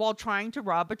 while trying to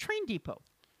rob a train depot.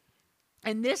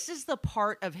 And this is the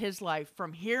part of his life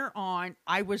from here on,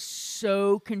 I was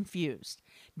so confused.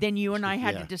 Then you and I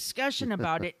had a discussion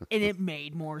about it, and it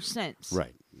made more sense.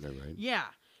 Right. Right. Yeah.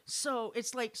 So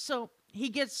it's like, he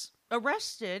gets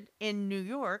arrested in New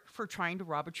York for trying to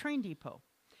rob a train depot.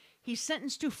 He's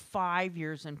sentenced to 5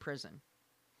 years in prison.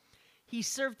 He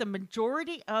served the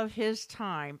majority of his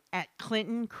time at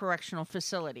Clinton Correctional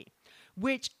Facility,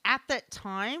 which at that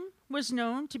time was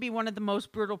known to be one of the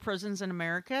most brutal prisons in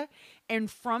America. And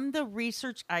from the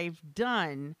research I've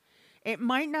done, it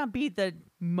might not be the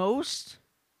most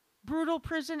brutal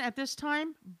prison at this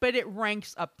time, but it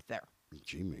ranks up there.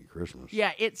 Gee, Merry Christmas.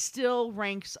 Yeah, it still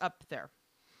ranks up there.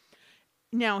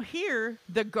 Now here,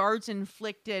 the guards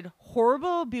inflicted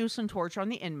horrible abuse and torture on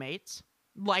the inmates,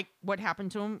 like what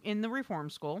happened to him in the reform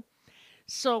school.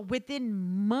 So within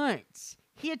months,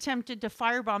 he attempted to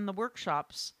firebomb the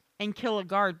workshops and kill a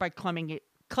guard by clubbing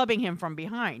him from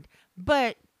behind.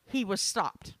 But he was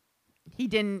stopped. He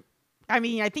didn't... I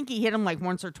think he hit him like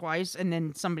once or twice, and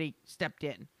then somebody stepped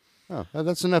in. Oh,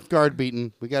 that's enough guard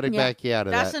beating. We got to back you out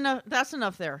of that. That's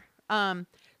enough there.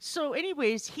 So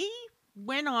anyways, he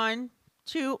went on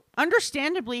to...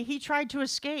 Understandably, he tried to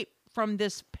escape from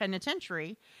this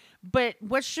penitentiary. But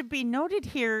what should be noted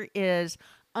here is,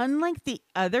 unlike the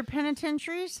other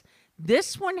penitentiaries,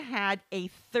 This one had a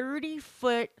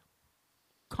 30-foot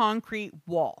concrete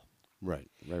wall. Right.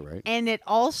 And it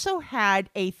also had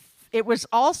it was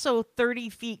also 30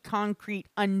 feet concrete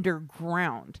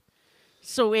underground.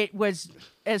 So it was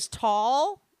as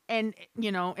tall and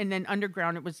then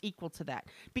underground it was equal to that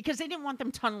because they didn't want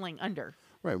them tunneling under.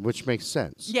 Right, which makes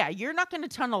sense. Yeah, you're not going to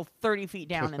tunnel 30 feet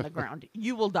down in the ground.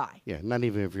 You will die. Yeah, not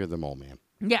even if you're the mole man.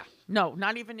 Yeah, no,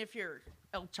 not even if you're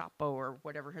El Chapo or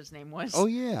whatever his name was. Oh,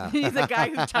 yeah. The guy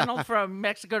who tunneled from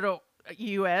Mexico to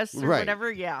U.S. or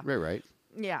whatever. Yeah. Right.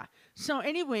 Yeah. So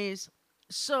anyways,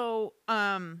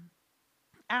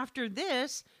 after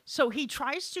this, so he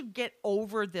tries to get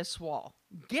over this wall,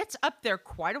 gets up there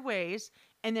quite a ways,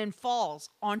 and then falls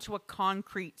onto a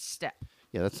concrete step.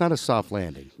 Yeah, that's not a soft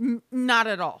landing. Not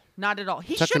at all. Not at all.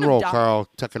 He Tuck should and have roll, died. Carl.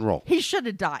 Tuck and roll. He should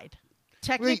have died.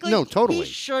 Technically, no, totally. he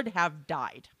should have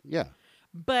died. Yeah.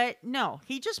 But no,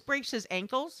 he just breaks his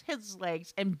ankles, his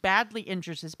legs, and badly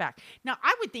injures his back. Now,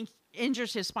 I would think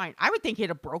injures his spine. I would think he'd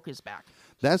have broke his back.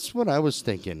 That's what I was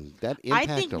thinking. That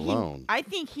impact alone. I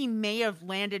think he may have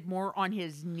landed more on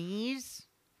his knees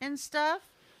and stuff.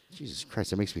 Jesus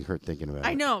Christ, that makes me hurt thinking about it.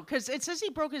 I know, because it says he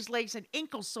broke his legs and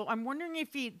ankles, so I'm wondering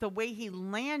if the way he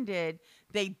landed,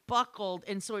 they buckled,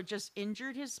 and so it just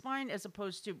injured his spine as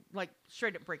opposed to, like,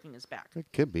 straight up breaking his back. It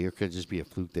could be, or could just be a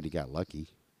fluke that he got lucky.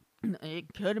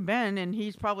 It could have been, and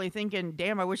he's probably thinking,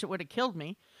 damn, I wish it would have killed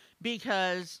me,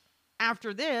 because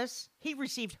after this, he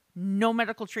received no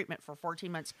medical treatment for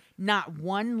 14 months. Not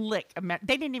one lick.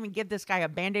 They didn't even give this guy a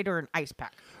Band-Aid or an ice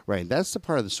pack. Right. That's the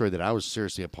part of the story that I was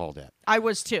seriously appalled at. I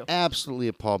was too. Absolutely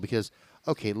appalled because,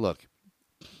 okay, look.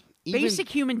 Basic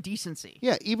human decency.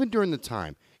 Yeah, even during the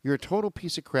time, you're a total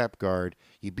piece of crap guard.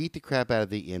 You beat the crap out of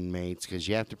the inmates because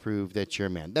you have to prove that you're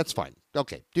a man. That's fine.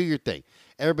 Okay, do your thing.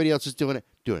 Everybody else is doing it.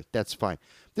 That's fine.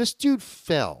 This dude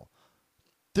fell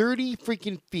 30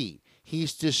 freaking feet.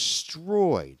 He's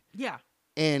destroyed. Yeah.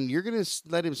 And you're going to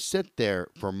let him sit there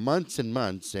for months and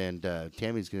months, and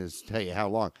Tammy's going to tell you how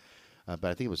long. But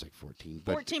I think it was like 14.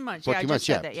 But 14 months. 14 yeah, months, I just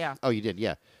said that, yeah. Oh, you did?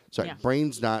 Yeah. Sorry, Yeah.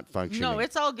 brain's not functioning. No,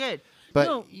 it's all good. But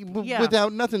no, yeah.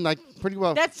 without nothing, like pretty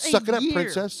well, That's suck a it up, year.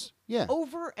 princess. Yeah.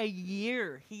 Over a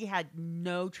year, he had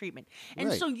no treatment. And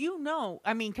Right. so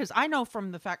I mean, because I know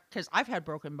from the fact, because I've had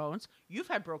broken bones. You've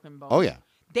had broken bones. Oh, yeah.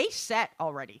 They set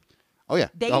already. Oh, yeah.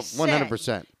 They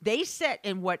 100%. They set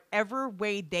in whatever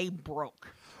way they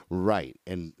broke. Right.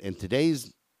 And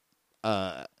today's,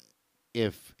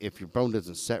 if your bone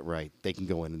doesn't set right, they can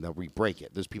go in and they'll re-break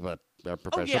it. There's people that are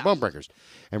professional yeah. bone breakers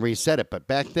and reset it. But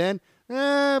back then,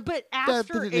 But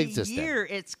after didn't a exist then. year,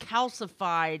 it's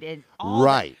calcified and all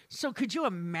Right. that. So could you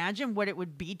imagine what it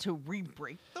would be to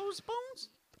re-break those bones?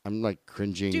 I'm like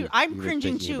cringing. Dude, I'm even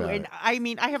cringing thinking too. about And it. I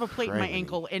mean, I have a plate in my Criminy.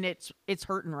 ankle and it's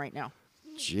hurting right now.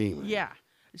 Gee, man. Yeah.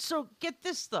 So get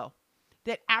this though,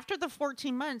 that after the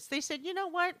 14 months, they said, you know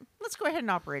what? Let's go ahead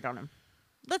and operate on him.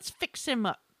 Let's fix him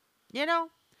up. You know?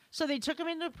 So they took him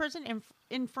into the prison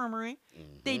infirmary.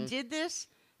 They did this.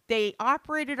 They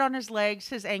operated on his legs,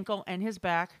 his ankle, and his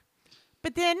back.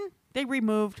 But then they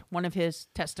removed one of his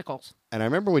testicles. And I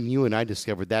remember when you and I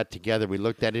discovered that together, we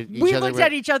looked at it. We looked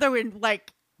at each other and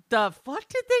like, the fuck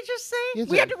did they just say? Yeah,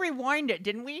 We had to rewind it,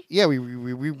 didn't we? Yeah, we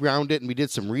rewound it and we did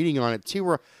some reading on it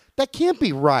too. That can't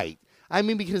be right. I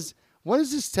mean, because what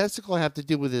does his testicle have to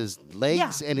do with his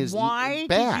legs and his Why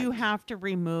back? did you have to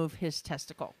remove his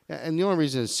testicle? And the only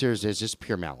reason it's serious is just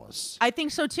pure malice. I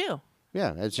think so too.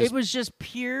 Yeah, it's just It was just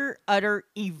pure, utter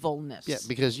evilness. yeah,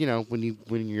 because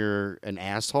when you're an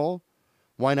asshole,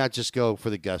 why not just go for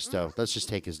the gusto? Let's just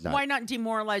take his nut. Why not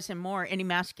demoralize him more and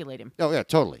emasculate him? Oh yeah,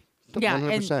 totally. Yeah,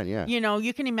 100%, and, yeah.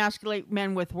 you can emasculate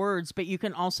men with words, but you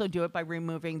can also do it by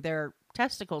removing their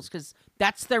testicles because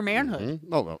that's their manhood. Mhm.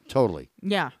 Oh, totally.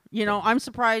 Yeah, I'm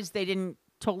surprised they didn't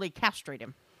totally castrate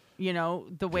him,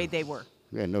 the way they were.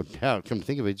 Yeah, no doubt. Come to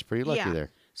think of it, he's pretty lucky Yeah.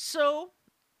 there. So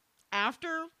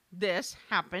after this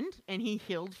happened and he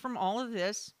healed from all of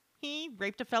this, he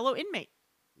raped a fellow inmate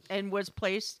and was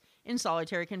placed in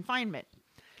solitary confinement.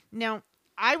 Now,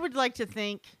 I would like to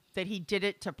think that he did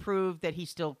it to prove that he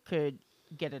still could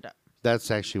get it up.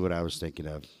 That's actually what I was thinking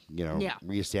of. Yeah.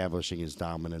 Reestablishing his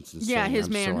dominance and Yeah, saying, his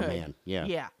I'm still a manhood. man. Yeah.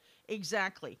 Yeah,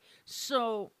 exactly.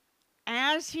 So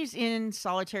as he's in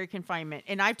solitary confinement,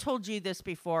 and I've told you this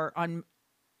before on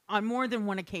more than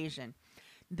one occasion,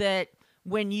 that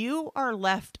when you are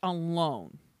left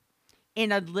alone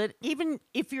in even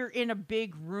if you're in a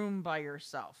big room by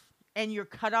yourself and you're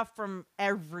cut off from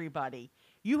everybody,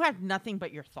 you have nothing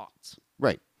but your thoughts.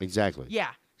 Right. Exactly.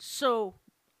 Yeah. So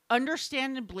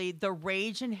understandably, the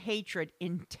rage and hatred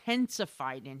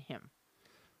intensified in him.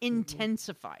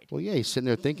 Intensified. Well, yeah, he's sitting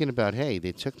there thinking about, hey,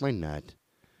 they took my nut.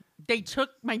 They took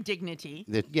my dignity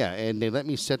and they let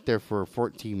me sit there for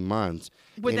 14 months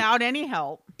without any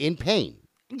help. in pain.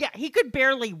 Yeah, he could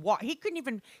barely walk. He couldn't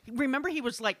even remember. He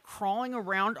was like crawling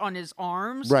around on his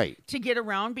arms, Right. to get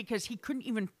around because he couldn't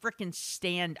even frickin'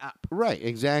 stand up. Right,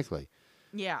 exactly.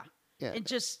 Yeah. Yeah. It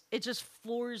just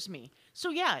floors me. So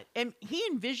yeah, and he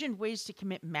envisioned ways to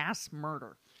commit mass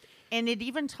murder. And it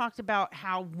even talked about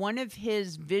how one of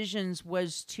his visions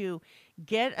was to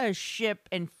get a ship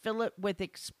and fill it with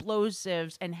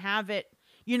explosives and have it,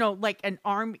 like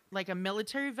like a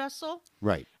military vessel,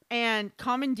 Right. and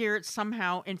commandeer it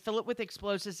somehow and fill it with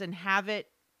explosives and have it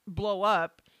blow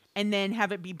up and then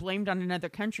have it be blamed on another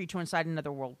country to incite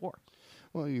another world war.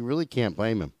 Well, you really can't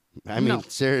blame him. I mean, No.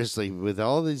 seriously, with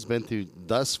all he's been through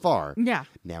thus far, Yeah.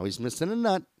 now he's missing a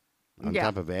nut on Yeah.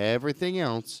 top of everything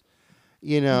else,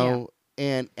 and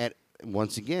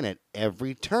once again, at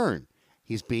every turn,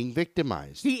 he's being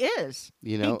victimized. He is.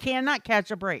 You know- He cannot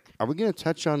catch a break. Are we going to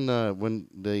touch on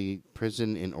the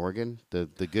prison in Oregon, the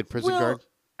good prison Well,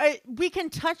 guard? we can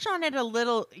touch on it a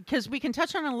little because we can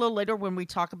touch on it a little later when we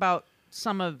talk about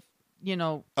some of,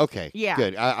 Okay, yeah.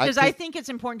 good. Because I think it's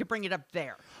important to bring it up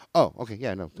there. Oh, okay,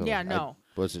 yeah, no. Totally. Yeah, no.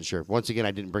 I wasn't sure. Once again,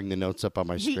 I didn't bring the notes up on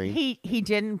my screen He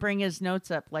didn't bring his notes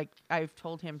up like I've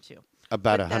told him to. about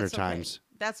But 100 that's okay. times.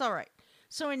 That's all right.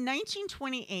 So in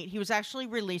 1928, he was actually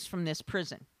released from this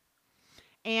prison.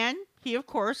 And he, of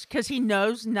course, because he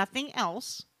knows nothing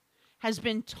else, has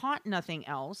been taught nothing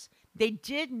else, they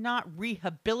did not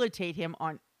rehabilitate him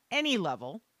on any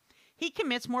level. He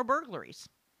commits more burglaries.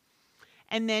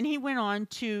 And then he went on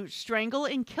to strangle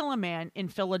and kill a man in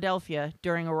Philadelphia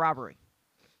during a robbery.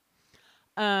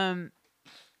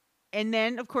 And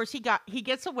then, of course, he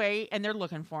gets away, and they're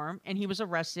looking for him, and he was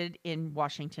arrested in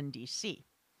Washington, D.C.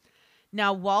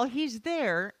 Now, while he's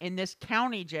there in this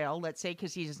county jail, let's say,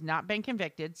 because he's not been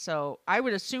convicted, so I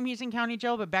would assume he's in county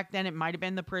jail, but back then it might have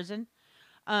been the prison.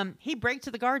 He bragged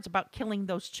to the guards about killing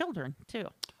those children, too,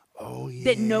 Oh, yeah.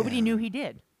 that nobody knew he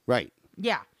did. Right.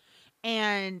 Yeah.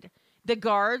 And the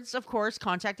guards, of course,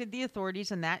 contacted the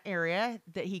authorities in that area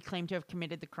that he claimed to have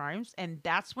committed the crimes, and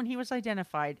that's when he was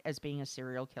identified as being a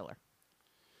serial killer.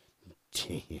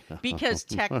 Because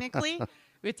technically,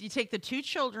 if you take the two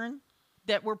children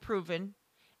that were proven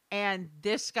and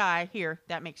this guy here,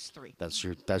 that makes 3. That's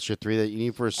your 3 that you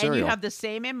need for a And serial. you have the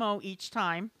same MO each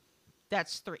time,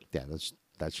 that's 3. Yeah,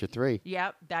 that's your 3.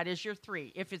 Yep, that is your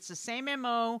 3. If it's the same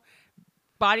MO,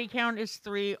 body count is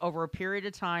 3 over a period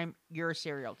of time, you're a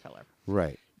serial killer.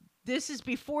 Right. This is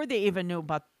before they even knew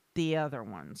about the other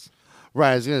ones.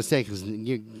 Right. I was going to say because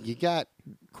you got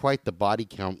quite the body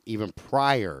count even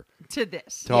prior To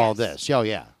this. to all yes. this. Oh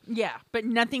yeah. Yeah, but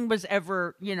nothing was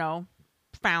ever,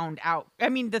 found out. I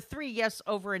mean, the 3, yes,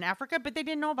 over in Africa, but they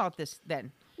didn't know about this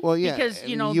then. Well, yeah. Because,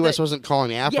 and the U.S. wasn't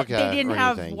calling Africa. Yeah, they didn't or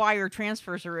have anything. wire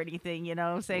transfers or anything,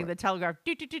 saying the telegraph,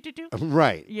 do.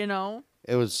 Right.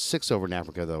 It was 6 over in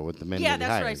Africa though with the men. Yeah, that that's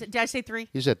hired. what I said. Did I say 3?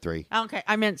 You said 3. Okay,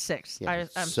 I meant 6. Yeah.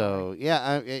 I'm so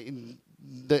yeah,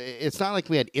 it's not like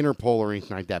we had Interpol or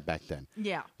anything like that back then,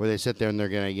 yeah. where they sit there and they're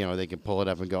gonna, they can pull it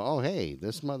up and go, oh hey,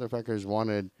 this motherfucker's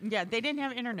wanted. Yeah, they didn't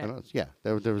have internet. Yeah,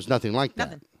 there was nothing like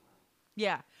Nothing. that.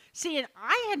 Yeah. See, and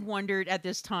I had wondered at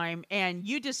this time, and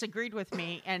you disagreed with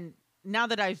me, and now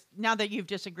that you've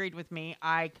disagreed with me,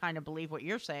 I kind of believe what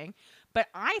you're saying. But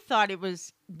I thought it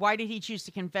was, why did he choose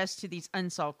to confess to these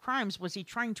unsolved crimes? Was he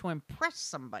trying to impress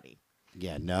somebody?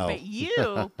 Yeah, no. But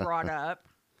you brought up,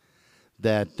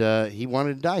 That he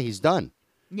wanted to die. He's done.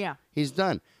 yeah, He's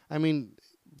done. I mean,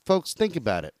 folks, think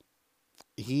about it.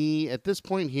 He at this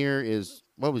point here is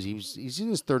what was he? He's in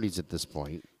his 30s at this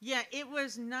point. yeah. It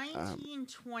was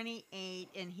 1928,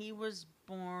 and he was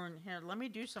born. Here, let me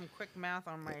do some quick math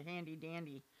on my handy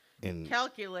dandy And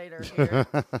calculator here.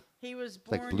 He was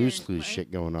born like Blue's in Clues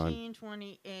shit going on.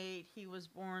 1928. He was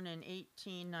born in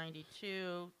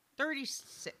 1892.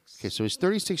 36. Okay, so he's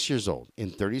 36 years old.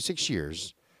 In 36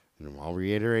 years, and I'll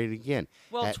reiterate it again.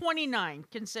 Well, 29,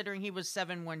 considering he was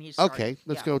 7 when he started. Okay,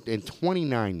 let's Yeah. go. In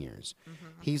 29 years,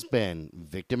 he's been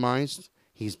victimized.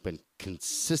 He's been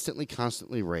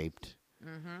constantly raped,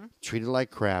 treated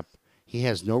like crap. He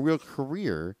has no real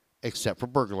career except for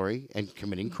burglary and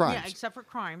committing crimes. Yeah, except for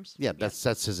crimes. Yeah, that's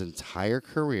his entire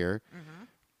career.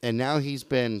 And now he's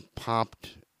been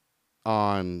popped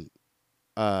on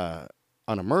a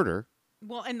murder.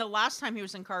 Well, and the last time he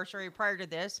was incarcerated prior to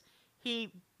this,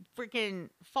 he freaking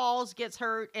falls, gets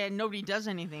hurt, and nobody does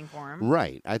anything for him.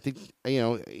 Right. I think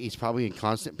he's probably in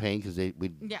constant pain because they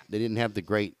didn't have the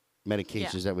great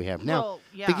medications that we have now. Well,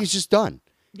 yeah. I think he's just done.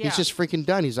 Yeah. He's just freaking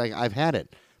done. He's like, I've had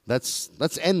it. Let's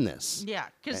end this. Yeah,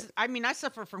 because, I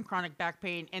suffer from chronic back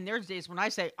pain, and there's days when I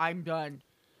say, I'm done.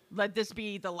 let this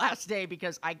be the last day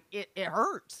because it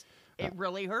hurts. It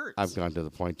really hurts. I've gone to the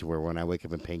point to where when I wake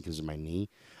up in pain because of my knee,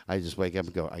 I just wake up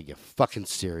and go, "Are you fucking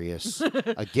serious?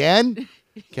 Again?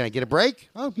 Can I get a break?"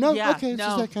 Oh, no. Yeah, Okay, it's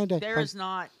just that kind of day. There is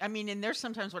not. I mean, and there's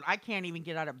sometimes when I can't even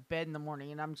get out of bed in the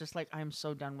morning, and I'm just like, I'm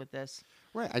so done with this.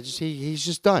 Right. He's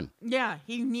just done. Yeah,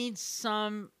 he needs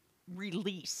some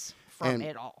release from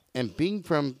it all. And being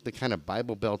from the kind of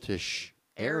Bible Beltish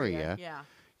area, Yeah.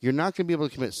 you're not going to be able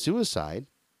to commit suicide.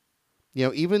 You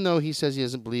know, even though he says he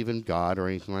doesn't believe in God or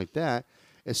anything like that,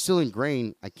 it's still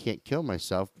ingrained, I can't kill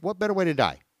myself. What better way to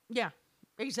die? Yeah,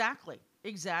 exactly.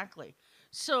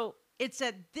 So it's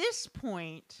at this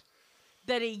point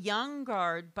that a young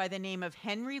guard by the name of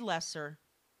Henry Lesser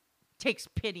takes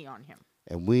pity on him.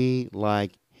 And we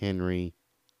like Henry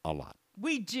a lot.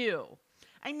 We do.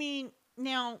 I mean,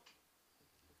 now,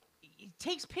 he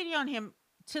takes pity on him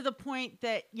to the point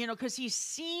that, because he's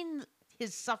seen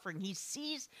his suffering. He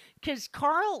sees, because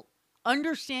Carl,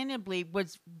 understandably,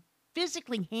 was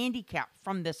physically handicapped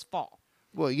from this fall.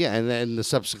 Well, yeah, and then the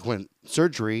subsequent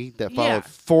surgery that followed Yeah.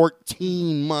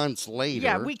 14 months later.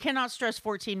 Yeah, we cannot stress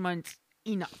 14 months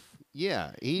enough.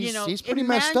 Yeah, he's pretty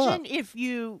messed up. Imagine if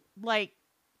you,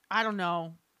 I don't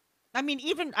know. I mean,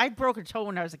 even I broke a toe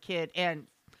when I was a kid, and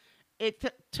it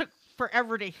took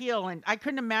forever to heal, and I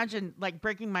couldn't imagine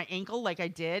breaking my ankle like I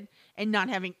did and not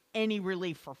having any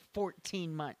relief for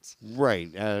 14 months. Right.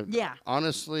 Yeah.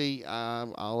 Honestly,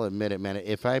 I'll admit it, man.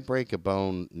 If I break a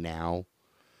bone now,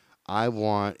 I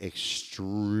want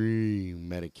extreme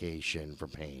medication for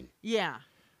pain. Yeah.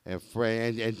 And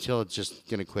until it's just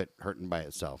going to quit hurting by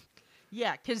itself.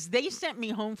 Yeah, because they sent me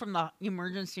home from the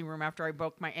emergency room after I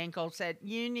broke my ankle, said,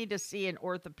 you need to see an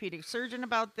orthopedic surgeon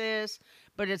about this,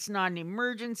 but it's not an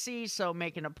emergency, so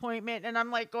make an appointment. And I'm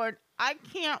like going, I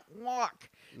can't walk.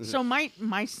 So my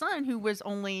son, who was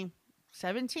only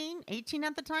 17, 18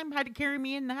 at the time, had to carry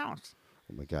me in the house.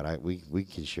 Oh, my God. We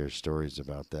can share stories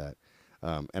about that.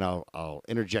 And I'll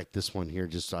interject this one here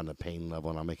just on the pain level,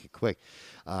 and I'll make it quick.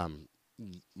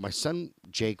 My son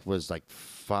Jake was like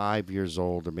 5 years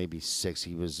old or maybe 6.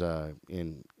 He was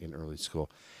in early school,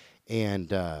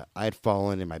 and I had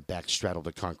fallen and my back straddled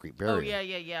a concrete barrier. Oh,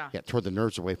 yeah. Yeah, tore the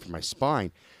nerves away from my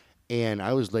spine, and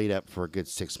I was laid up for a good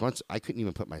 6 months. I couldn't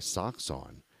even put my socks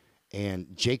on, and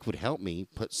Jake would help me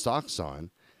put socks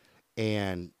on,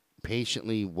 and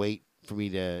patiently wait for me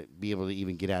to be able to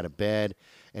even get out of bed.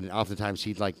 And oftentimes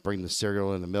he'd bring the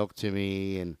cereal and the milk to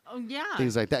me and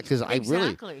things like that. Because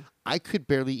I could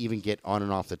barely even get on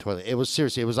and off the toilet. It was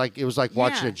seriously, it was like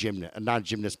watching a gymnast, not a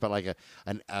gymnast, but like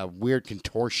a weird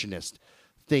contortionist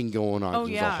thing going on. Oh, It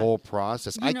was yeah. a whole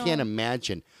process. I can't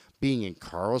imagine being in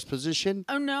Carl's position.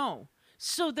 Oh, no.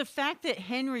 So the fact that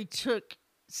Henry took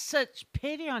such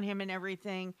pity on him and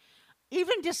everything,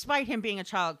 even despite him being a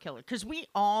child killer, because we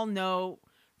all know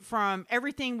from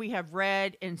everything we have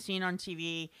read and seen on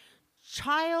TV,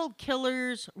 child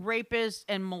killers, rapists,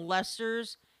 and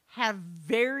molesters have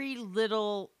very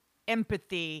little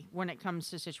empathy when it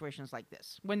comes to situations like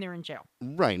this when they're in jail.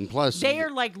 Right, and plus They are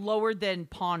lower than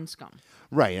pawn scum.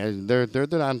 right. They're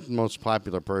not the most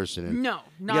popular person. And No,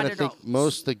 you not gotta at think all.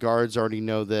 most of the guards already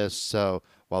know this. So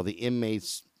while the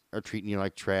inmates are treating you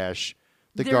like trash,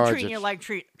 the They're guards treating are you like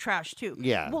trash too.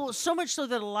 Yeah. Well, so much so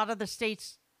that a lot of the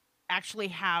states actually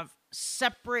have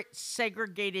separate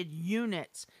segregated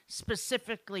units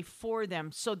specifically for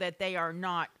them so that they are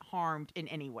not harmed in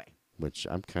any way. which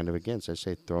I'm kind of against. I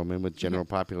say throw them in with general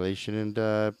population and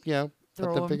let them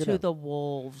Throw them figure it to out. the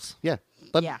wolves. Yeah,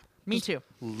 Yeah, me too.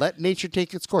 Let nature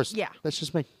take its course. Yeah. That's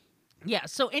just me. Yeah.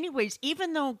 So, anyways,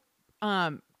 even though,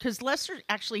 because Lester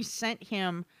actually sent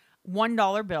him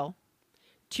 $1 bill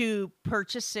to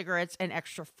purchase cigarettes and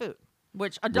extra food,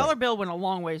 which a dollar bill went a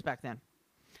long ways back then.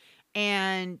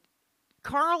 And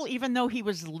Carl, even though he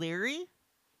was leery,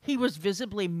 he was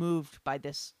visibly moved by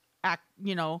this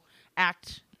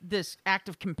this act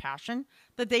of compassion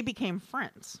that they became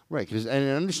friends. Right, and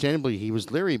understandably he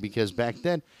was leery because back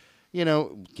then,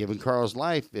 given Carl's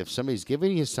life, if somebody's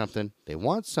giving you something, they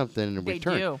want something in They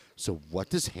return. do. So what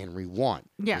does Henry want?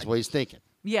 Yeah. That's what he's thinking.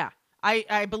 Yeah,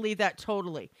 I believe that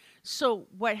totally. So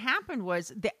what happened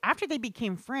was that after they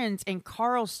became friends and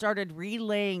Carl started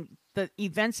relaying the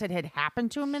events that had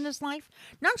happened to him in his life,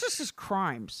 not just his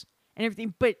crimes and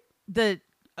everything, but the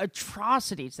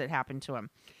atrocities that happened to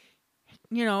him.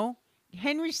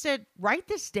 Henry said, write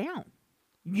this down.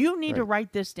 You need to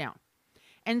write this down.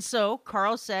 And so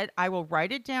Carl said, I will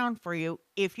write it down for you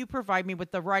if you provide me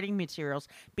with the writing materials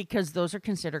because those are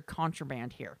considered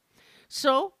contraband here.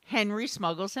 So Henry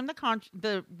smuggles him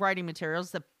the writing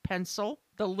materials, the pencil,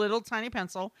 the little tiny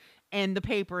pencil, and the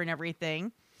paper and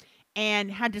everything.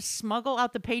 and had to smuggle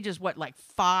out the pages, like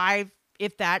 5,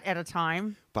 if that, at a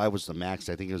time? 5 was the max.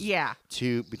 I think it was Yeah.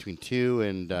 between 2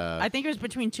 and I think it was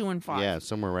between 2 and 5. yeah,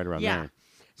 somewhere right around Yeah. there.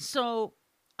 So,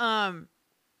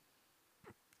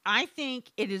 I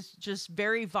think it is just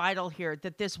very vital here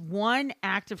that this one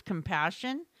act of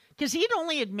compassion, because he'd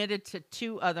only admitted to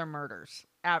 2 other murders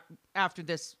after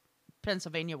this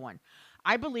Pennsylvania one.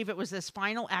 I believe it was this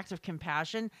final act of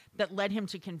compassion that led him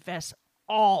to confess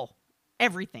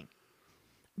everything.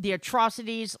 The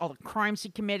atrocities, all the crimes he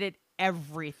committed,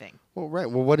 everything. Well, right.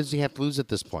 Well, what does he have to lose at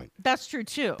this point? That's true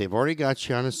too. They've already got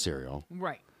you on a serial.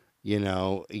 Right. You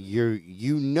know,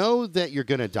 you know that you're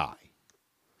going to die.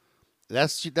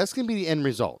 That's going to be the end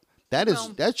result.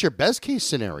 That's your best case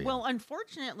scenario. Well,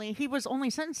 unfortunately, he was only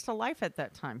sentenced to life at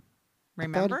that time.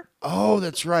 Remember? Oh,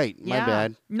 that's right. My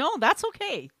bad. No, that's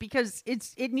okay, because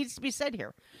it needs to be said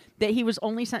here that he was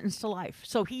only sentenced to life.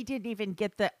 So he didn't even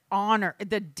get the honor,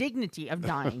 the dignity of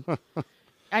dying.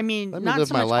 I mean, Let me not live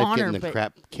so my much life honor, getting the but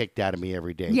crap kicked out of me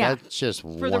every day. Yeah. That's just for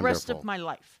wonderful. the rest of my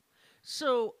life.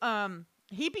 So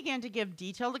he began to give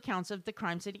detailed accounts of the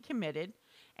crimes that he committed,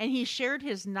 and he shared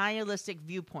his nihilistic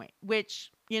viewpoint,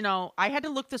 which, I had to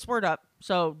look this word up,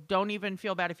 so don't even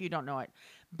feel bad if you don't know it.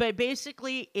 But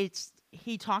basically,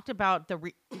 he talked about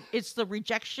it's the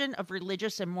rejection of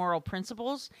religious and moral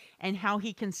principles and how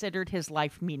he considered his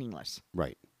life meaningless.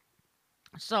 Right.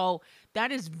 So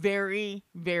that is very,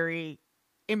 very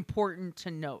important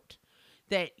to note,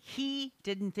 that he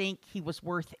didn't think he was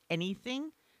worth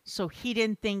anything, so he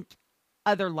didn't think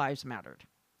other lives mattered.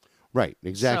 Right.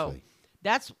 Exactly.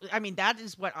 So that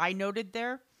is what I noted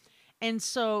there. And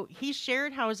so he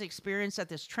shared how his experience at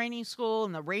this training school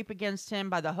and the rape against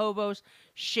him by the hobos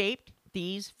shaped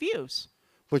these views.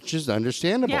 Which is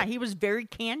understandable. Yeah, he was very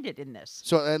candid in this.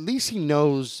 So at least he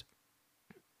knows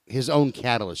his own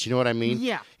catalyst. You know what I mean?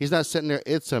 Yeah. He's not sitting there,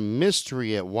 it's a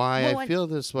mystery at why I feel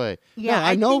this way. Yeah, no,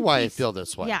 I know think why I feel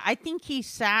this way. Yeah, I think he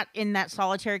sat in that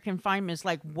solitary confinement is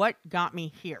like, what got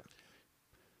me here?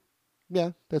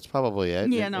 Yeah, that's probably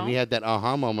it. You And know? he had that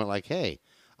aha moment like, hey,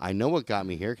 I know what got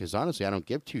me here, because honestly, I don't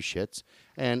give 2 shits.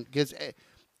 And because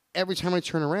every time I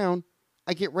turn around,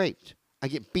 I get raped. I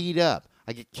get beat up.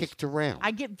 I get kicked around.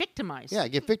 I get victimized. Yeah, I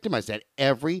get victimized at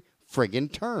every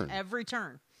friggin' turn. Every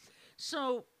turn.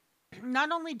 So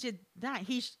not only did that,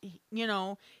 he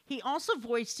also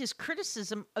voiced his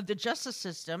criticism of the justice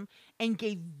system and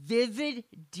gave vivid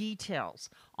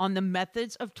details on the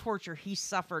methods of torture he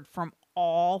suffered from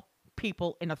all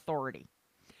people in authority.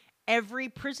 Every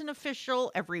prison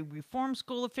official, every reform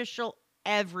school official,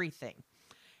 everything.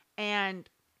 And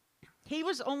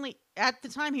at the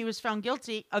time, he was found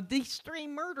guilty of these 3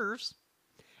 murders,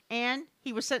 and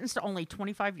he was sentenced to only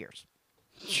 25 years.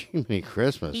 Jiminy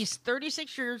Christmas. He's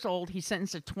 36 years old. He's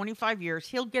sentenced to 25 years.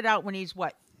 He'll get out when he's,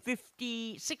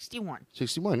 61.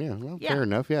 61, yeah. Well, Yeah. fair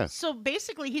enough, yeah. So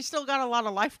basically, he's still got a lot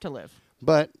of life to live.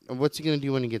 But what's he going to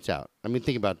do when he gets out? I mean,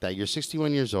 think about that. You're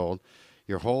 61 years old.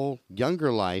 Your whole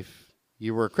younger life,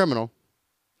 you were a criminal.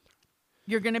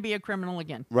 You're going to be a criminal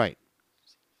again. Right.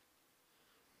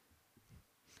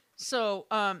 So,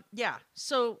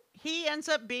 So he ends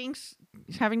up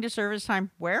having to serve his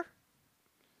time where?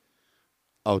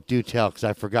 Oh, do tell, because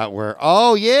I forgot where.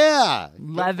 Oh, yeah.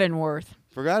 Leavenworth.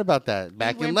 Forgot about that.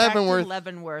 Back He in went Leavenworth. Back to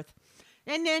Leavenworth.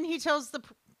 And then he tells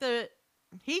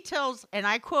and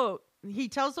I quote, he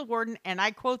tells the warden, and I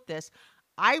quote this,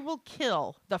 "I will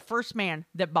kill the first man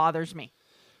that bothers me."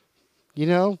 You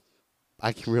know,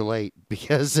 I can relate,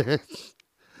 because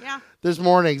Yeah. there's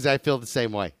mornings I feel the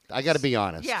same way. I got to be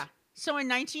honest. Yeah. So in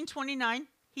 1929,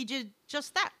 he did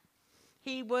just that.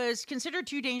 He was considered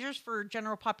too dangerous for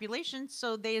general population,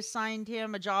 so they assigned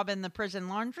him a job in the prison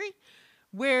laundry,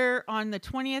 where on the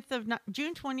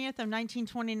June 20th of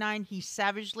 1929, he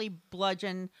savagely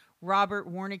bludgeoned Robert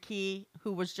Warneke,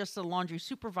 who was just a laundry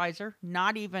supervisor,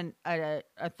 not even an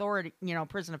authority,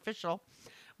 prison official,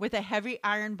 with a heavy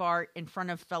iron bar in front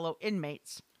of fellow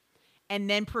inmates, and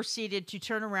then proceeded to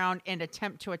turn around and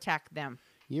attempt to attack them.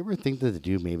 You ever think that the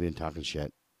dude may have been talking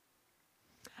shit?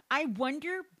 I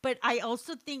wonder, but I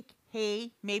also think,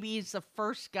 hey, maybe he's the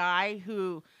first guy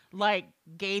who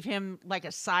gave him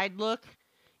a side look,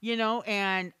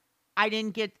 and you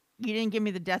didn't give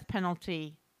me the death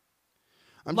penalty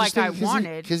I'm like just I thinking,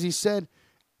 wanted. Because he said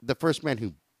the first man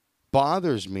who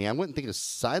bothers me. I wouldn't think a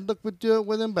side look would do it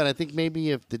with him, but I think maybe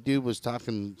if the dude was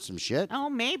talking some shit. Oh,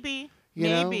 maybe. You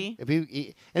know, Maybe. if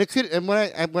and it could, and when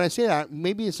I say that,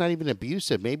 maybe it's not even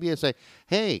abusive. Maybe it's like,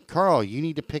 hey, Carl, you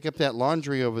need to pick up that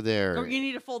laundry over there. Or you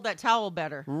need to fold that towel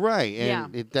better. Right,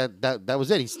 and Yeah. that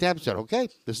was it. He snapped it. Okay,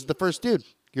 this is the first dude.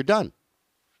 You're done.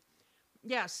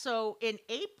 Yeah, so in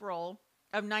April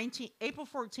April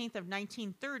 14th of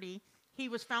 1930, he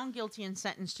was found guilty and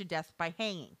sentenced to death by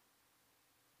hanging.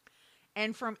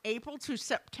 And from April to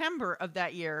September of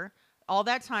that year, all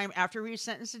that time after he was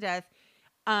sentenced to death,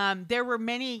 there were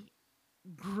many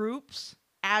groups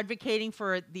advocating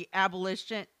for the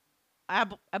abolishment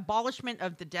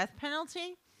of the death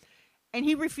penalty, and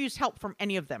he refused help from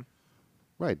any of them.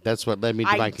 Right. That's what led me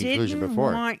to my conclusion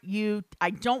before. I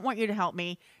don't want you to help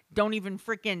me. Don't even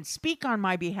freaking speak on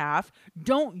my behalf.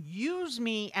 Don't use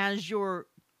me as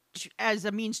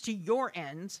a means to your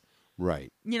ends.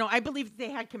 Right. I believe they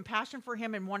had compassion for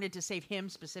him and wanted to save him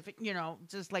specific,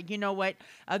 just like, what,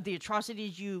 the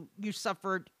atrocities you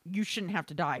suffered, you shouldn't have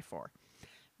to die for.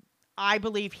 I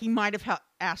believe he might have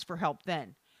asked for help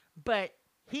then. But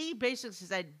he basically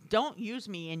said, don't use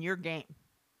me in your game.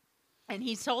 And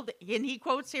he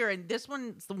quotes here, and this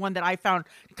one's the one that I found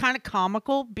kind of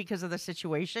comical because of the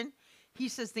situation. He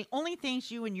says, the only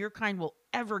things you and your kind will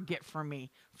ever get from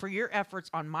me for your efforts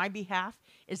on my behalf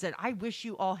is that I wish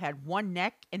you all had one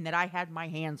neck and that I had my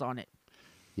hands on it.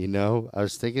 I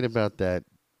was thinking about that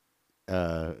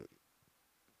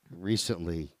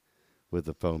recently with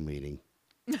the phone meeting.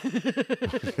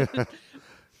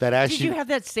 That actually, did you have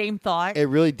that same thought? It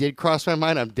really did cross my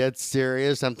mind. I'm dead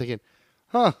serious. I'm thinking,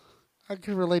 I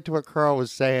can relate to what Carl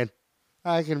was saying.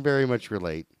 I can very much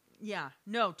relate. Yeah,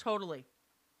 no, totally.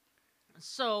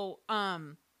 So,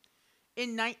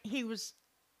 he was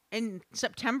in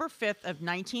September 5th of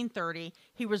 1930,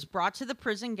 he was brought to the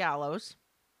prison gallows,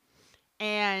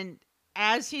 and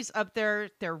as he's up there,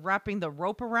 they're wrapping the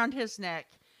rope around his neck.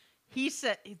 He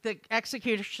said, the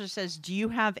executioner says, "Do you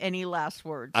have any last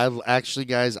words?"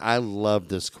 Guys, I love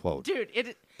this quote.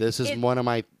 Dude, this is one of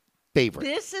my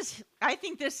favorites. I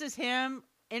think this is him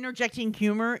interjecting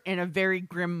humor in a very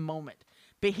grim moment.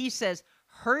 But he says,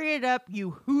 "Hurry it up,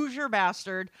 you Hoosier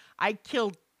bastard. I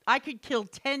could kill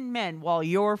 10 men while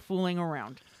you're fooling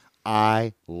around."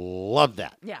 I love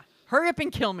that. Yeah. Hurry up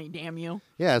and kill me, damn you.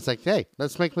 Yeah, it's like, hey,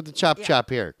 let's make with the chop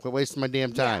here. Quit wasting my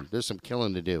damn time. Yeah. There's some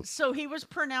killing to do. So he was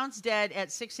pronounced dead at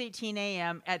 6:18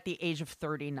 a.m. at the age of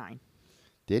 39.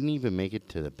 Didn't even make it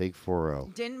to the big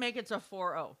 4-0. Didn't make it to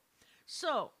 4-0.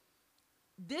 So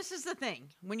this is the thing.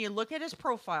 When you look at his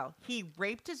profile, he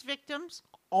raped his victims,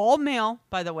 all male,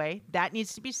 by the way. That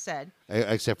needs to be said.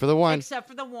 Except for the one. Except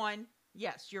for the one.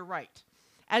 Yes, you're right.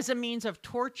 As a means of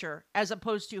torture, as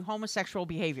opposed to homosexual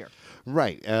behavior.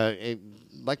 Right.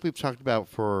 Like we've talked about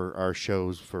for our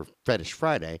shows for Fetish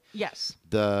Friday. Yes.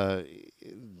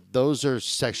 Those are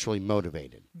sexually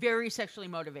motivated. Very sexually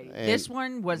motivated. And this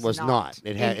one was not.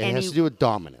 It has to do with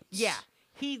dominance. Yeah.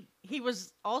 He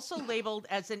was also labeled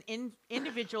as an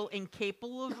individual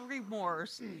incapable of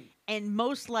remorse and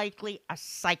most likely a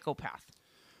psychopath.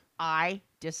 I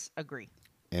disagree.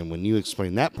 And when you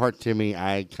explain that part to me,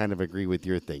 I kind of agree with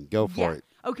your thing. Go for it.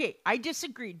 Okay, I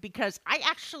disagreed because I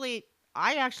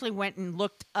actually went and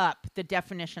looked up the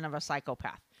definition of a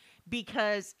psychopath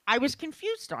because I was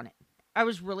confused on it. I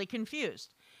was really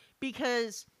confused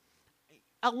because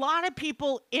a lot of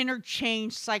people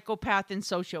interchange psychopath and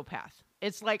sociopath.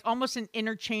 It's like almost an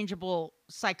interchangeable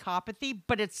psychopathy,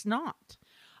 but it's not.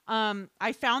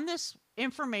 I found this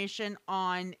information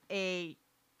on it's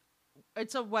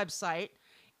a website.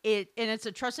 And it's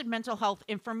a trusted mental health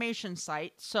information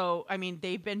site. So, I mean,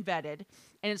 they've been vetted.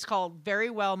 And it's called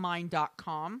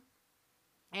verywellmind.com.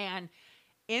 And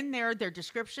in there, their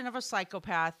description of a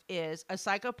psychopath is a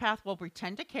psychopath will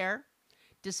pretend to care,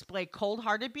 display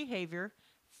cold-hearted behavior,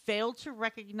 fail to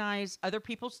recognize other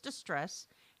people's distress,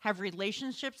 have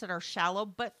relationships that are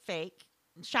shallow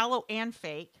and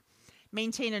fake,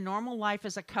 maintain a normal life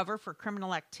as a cover for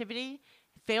criminal activity,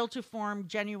 fail to form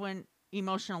genuine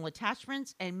emotional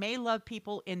attachments, and may love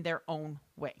people in their own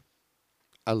way.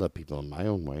 I love people in my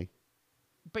own way.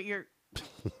 But you're...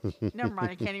 Never mind,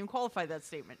 I can't even qualify that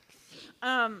statement.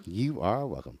 You are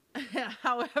welcome.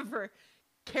 However,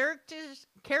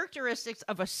 characteristics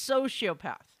of a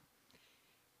sociopath.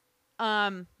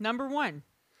 Number one,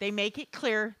 they make it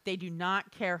clear they do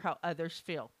not care how others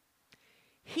feel.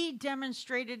 He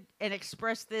demonstrated and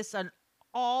expressed this on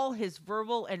all his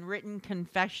verbal and written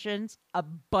confessions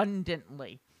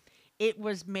abundantly. It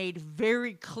was made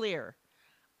very clear,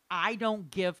 I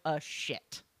don't give a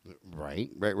shit. Right.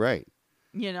 And why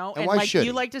like should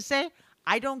you he? like to say,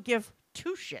 I don't give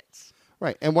two shits.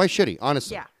 Right. And why should he?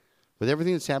 Honestly. Yeah. With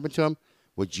everything that's happened to him,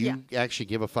 would you actually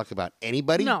give a fuck about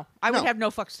anybody? No, I would have no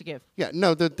fucks to give. Yeah,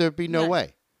 no, there'd be no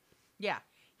way. Yeah.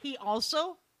 He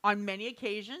also, on many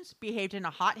occasions, behaved in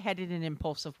a hot-headed and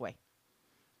impulsive way.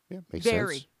 Yeah, makes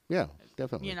sense. Yeah,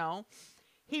 definitely.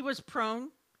 He was prone.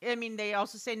 I mean, they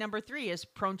also say number 3 is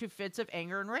prone to fits of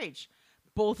anger and rage.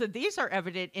 Both of these are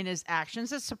evident in his actions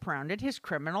that surrounded his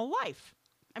criminal life.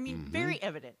 I mean, very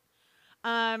evident.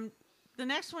 The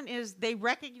next one is they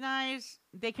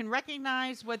can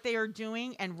recognize what they are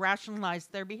doing and rationalize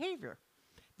their behavior.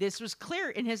 This was clear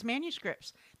in his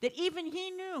manuscripts that even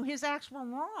he knew his acts were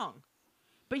wrong,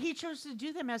 but he chose to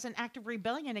do them as an act of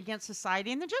rebellion against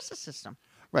society and the justice system.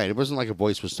 Right. It wasn't like a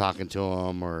voice was talking to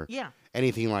him or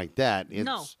anything like that.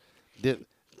 No.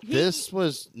 This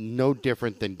was no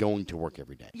different than going to work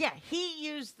every day. Yeah, he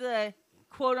used the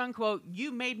quote-unquote,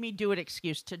 you made me do it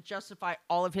excuse to justify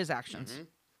all of his actions.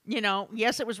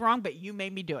 Yes, it was wrong, but you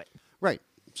made me do it. Right.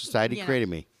 Society created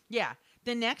me. Yeah.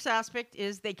 The next aspect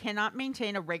is they cannot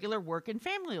maintain a regular work and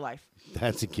family life.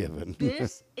 That's a given.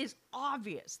 This is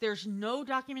obvious. There's no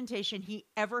documentation he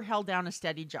ever held down a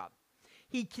steady job.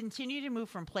 He continued to move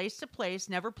from place to place,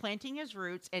 never planting his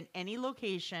roots in any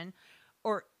location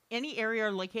or any area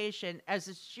or location, as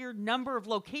the sheer number of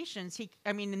locations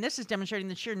and this is demonstrating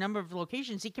the sheer number of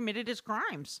locations he committed his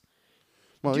crimes.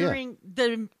 Well,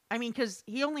 because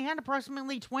he only had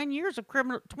approximately 20 years of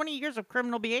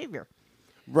criminal behavior.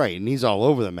 Right, and he's all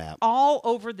over the map. All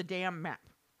over the damn map.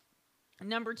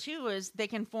 Number 2 is they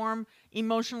can form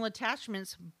emotional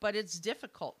attachments, but it's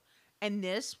difficult. And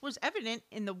this was evident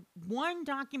in the one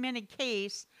documented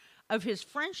case of his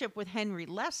friendship with Henry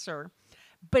Lesser.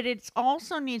 But it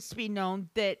also needs to be known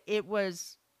that it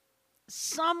was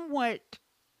somewhat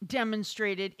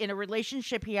demonstrated in a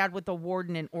relationship he had with a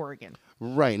warden in Oregon.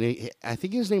 Right. And I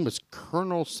think his name was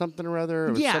Colonel something or other.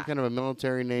 It was some kind of a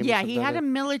military name. Yeah, he had a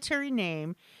military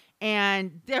name.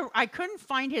 And I couldn't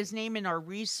find his name in our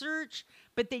research,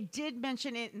 but they did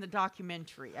mention it in the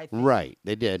documentary, I think. Right,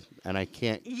 they did. And I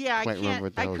can't remember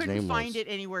what the hell his name was. I couldn't find it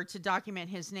anywhere to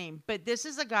document his name. But this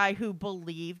is a guy who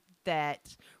believed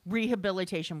that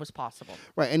rehabilitation was possible.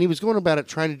 Right, and he was going about it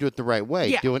trying to do it the right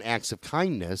way, doing acts of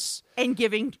kindness. And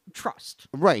giving trust.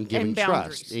 Right, and giving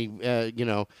trust. He,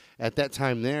 at that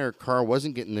time there, Carl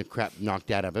wasn't getting the crap knocked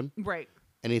out of him. Right.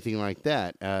 Anything like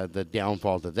that. The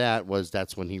downfall to that was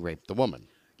that's when he raped the woman.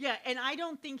 Yeah, and I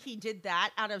don't think he did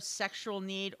that out of sexual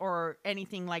need or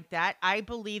anything like that. I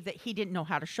believe that he didn't know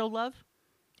how to show love,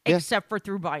 except for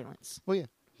through violence. Well, yeah.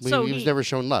 So he was never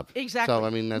shown love. Exactly. So, I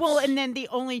mean, that's... Well, and then the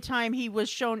only time he was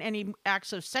shown any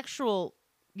acts of sexual,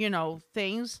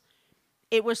 things,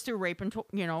 it was through rape and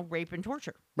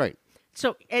torture. Right.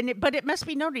 So, but it must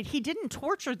be noted, he didn't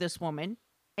torture this woman,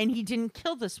 and he didn't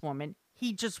kill this woman.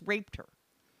 He just raped her.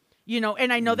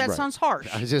 And I know that sounds harsh.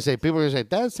 I was going to say, people are going to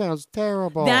say, that sounds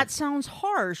terrible. That sounds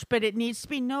harsh, but it needs to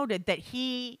be noted that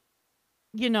he,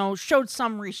 showed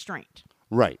some restraint.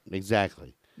 Right,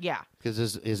 exactly. Yeah.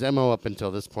 Because his MO up until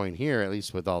this point here, at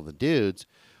least with all the dudes,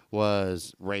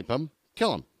 was rape him,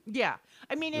 kill him. Yeah.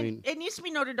 I mean, it needs to be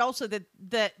noted also that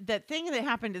that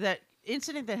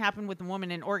incident that happened with the woman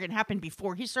in Oregon happened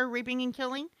before he started raping and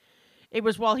killing. It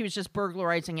was while he was just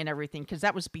burglarizing and everything, because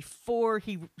that was before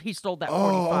he stole that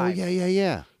 45. Oh,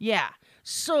 yeah. Yeah.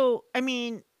 So,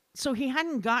 so he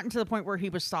hadn't gotten to the point where he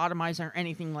was sodomizing or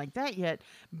anything like that yet,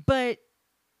 but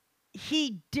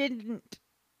he didn't...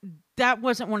 That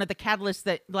wasn't one of the catalysts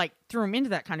that threw him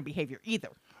into that kind of behavior either.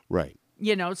 Right.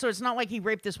 So it's not like he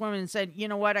raped this woman and said, you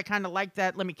know what, I kind of like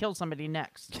that. Let me kill somebody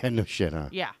next. Yeah, no shit, huh?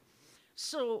 Yeah.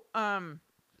 So,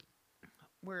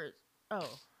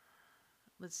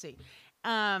 let's see.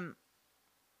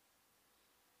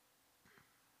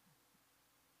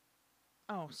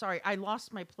 Sorry. I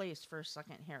lost my place for a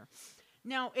second here.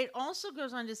 Now, it also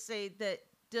goes on to say that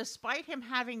despite him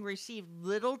having received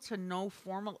little to no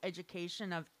formal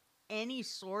education of any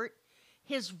sort,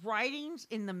 his writings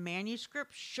in the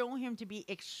manuscript show him to be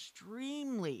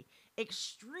extremely,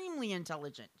 extremely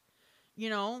intelligent.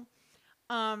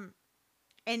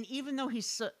 And even though he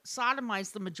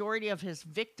sodomized the majority of his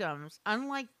victims,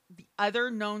 unlike the other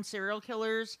known serial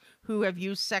killers who have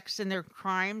used sex in their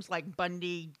crimes, like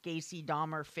Bundy, Gacy,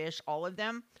 Dahmer, Fish, all of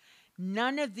them,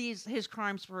 none of his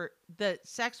crimes the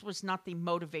sex was not the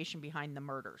motivation behind the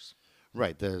murders.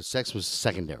 Right. The sex was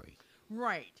secondary.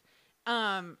 Right.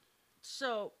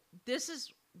 So this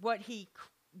is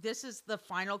the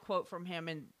final quote from him.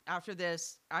 And after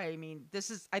this, I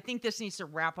think this needs to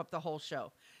wrap up the whole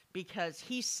show, because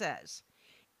he says,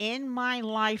 in my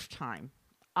lifetime,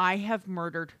 I have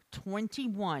murdered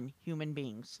 21 human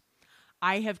beings.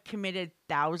 I have committed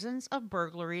thousands of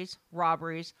burglaries,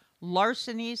 robberies,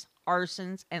 larcenies,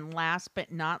 arsons, and last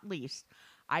but not least,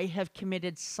 I have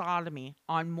committed sodomy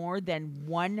on more than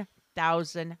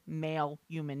 1,000 male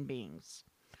human beings.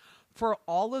 For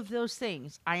all of those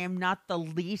things, I am not the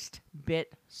least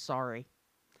bit sorry.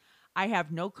 I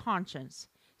have no conscience,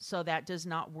 so that does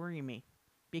not worry me,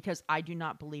 because I do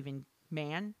not believe in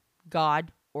man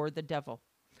God, or the devil.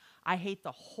 I hate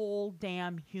the whole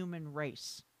damn human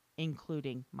race,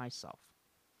 including myself.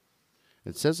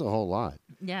 It says a whole lot.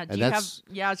 Yeah, And I was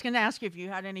going to ask you if you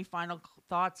had any final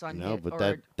thoughts on No, it. but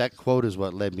or, that quote is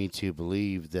what led me to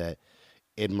believe that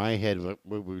in my head,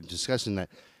 we were discussing that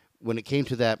when it came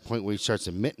to that point where he starts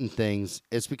admitting things,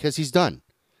 it's because he's done.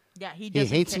 yeah, he He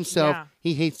hates himself. Yeah,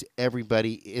 He hates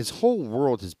everybody. His whole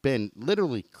world has been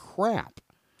literally crap.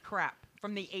 crap.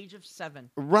 From the age of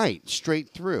 7. Right, straight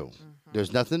through.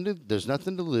 There's nothing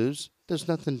to lose. There's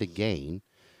nothing to gain,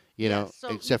 so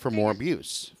except for more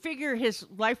abuse. Figure his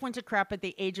life went to crap at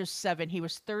the age of 7. He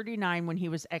was 39 when he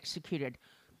was executed.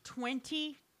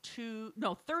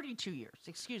 32 years.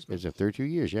 Excuse me. There's a 32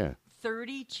 years, yeah.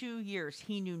 32 years.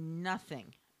 He knew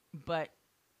nothing but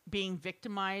being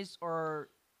victimized or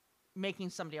making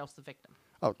somebody else the victim.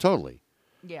 Oh, totally.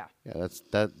 Yeah. Yeah,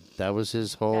 that was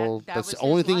his whole. That that's was the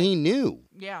only his thing he life. knew.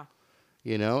 Yeah.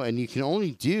 And you can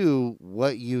only do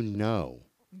what you know.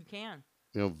 You can.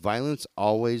 Violence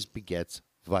always begets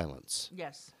violence.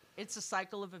 Yes. It's a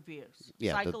cycle of abuse.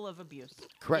 Yeah, Cycle of abuse.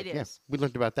 Correct. It Yeah, is. we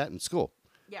learned about that in school.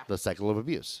 Yeah. The cycle of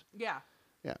abuse. Yeah.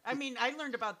 Yeah. I mean, I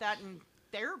learned about that in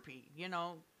therapy,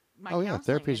 my Oh yeah, counseling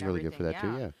therapy is and really good for that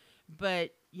everything, too. Yeah.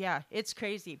 But yeah, it's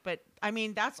crazy. But I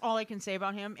mean, that's all I can say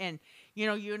about him. And you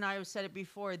and I have said it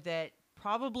before that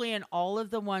probably in all of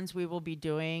the ones we will be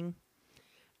doing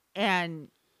and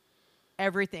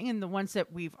everything and the ones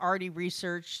that we've already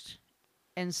researched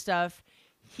and stuff,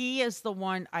 he is the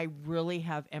one I really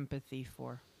have empathy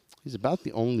for. He's about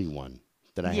the only one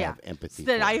that I have empathy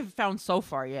that for. I've found so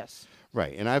far. Yes.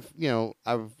 Right, and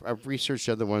I've researched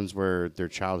other ones where their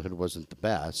childhood wasn't the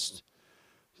best,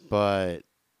 but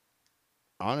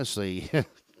honestly,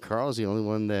 Carl's the only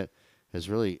one that has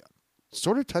really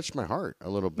sort of touched my heart a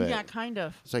little bit. Yeah, kind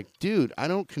of. It's like, dude, I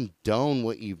don't condone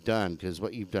what you've done because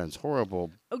what you've done is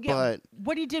horrible. Oh, yeah. But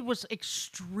what he did was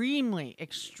extremely,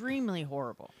 extremely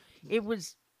horrible. It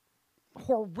was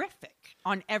horrific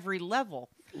on every level.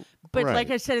 But Right.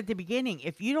 like I said at the beginning,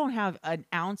 if you don't have an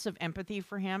ounce of empathy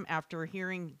for him after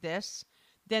hearing this,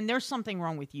 then there's something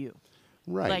wrong with you.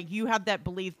 right, Like you have that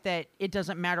belief that it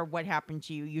doesn't matter what happened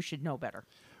to you, you should know better.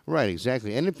 right,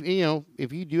 exactly. And if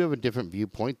you do have a different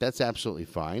viewpoint, that's absolutely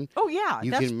fine. Oh yeah,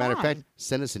 You that's can, matter of fine. fact,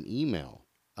 send us an email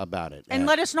about it. And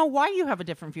let us know why you have a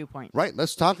different viewpoint. Right,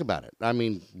 let's talk about it. I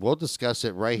mean, we'll discuss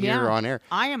it right here on air.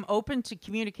 I am open to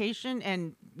communication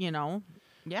and,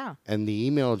 yeah. And the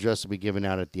email address will be given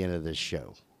out at the end of this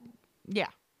show. Yeah.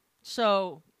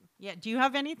 So, yeah, do you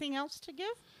have anything else to give?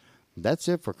 That's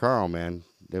it for Carl, man.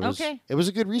 Okay. It was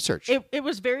a good research. It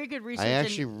was very good research. I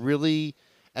actually really,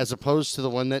 as opposed to the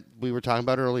one that we were talking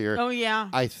about earlier, Oh yeah.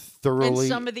 I And thoroughly,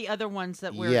 some of the other ones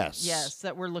that we're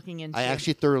that we're looking into. I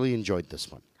actually thoroughly enjoyed this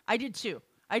one. I did too.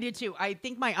 I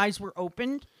think my eyes were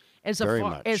opened Very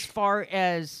much. as far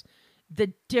as the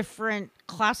different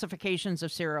classifications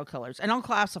of serial killers, and I'll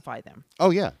classify them. Oh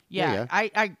yeah, Yeah.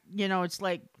 I it's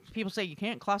like people say you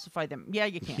can't classify them. Yeah,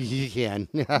 you can. You can.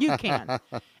 You can.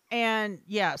 And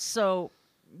yeah, so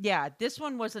yeah, this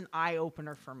one was an eye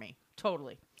opener for me.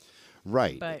 Totally.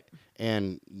 Right. But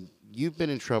And you've been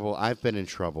in trouble. I've been in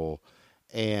trouble,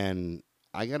 and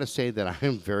I got to say that I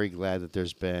am very glad that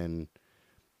there's been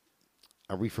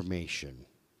a reformation.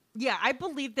 yeah, I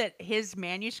believe that his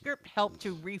manuscript helped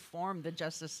to reform the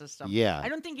justice system. Yeah. I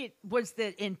don't think it was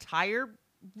the entire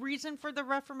reason for the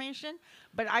Reformation,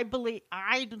 but I believe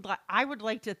I would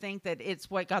like to think that it's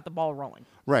what got the ball rolling.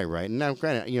 Right, right. And now,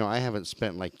 granted, I haven't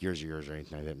spent like years or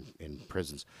anything like that in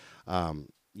prisons,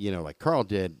 like Carl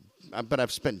did, but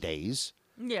I've spent days,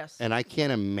 Yes. and I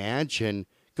can't imagine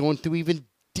going through even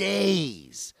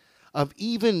days of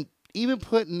even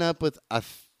putting up with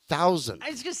 1,000.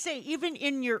 I was gonna say, even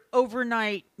in your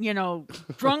overnight,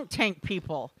 drunk tank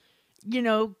people,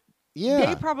 Yeah.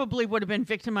 they probably would have been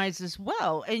victimized as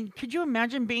well. And could you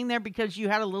imagine being there because you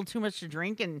had a little too much to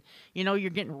drink and you're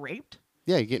getting raped?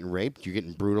 Yeah, you're getting raped, you're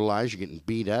getting brutalized, you're getting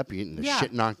beat up, you're getting the Yeah.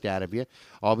 shit knocked out of you,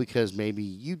 all because maybe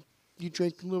you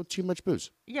drank a little too much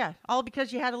booze. Yeah, all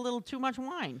because you had a little too much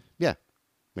wine. Yeah.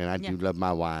 Man, I do love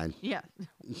my wine, Yeah,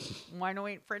 wine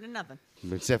ain't afraid of nothing.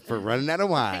 except for running out of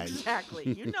wine. Exactly.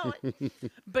 You know it.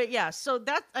 But yeah, so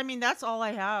that's all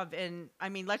I have. And I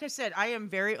mean, like I said, I am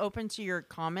very open to your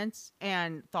comments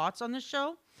and thoughts on the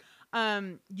show.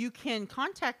 You can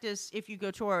contact us if you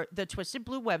go to the Twisted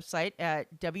Blue website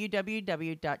at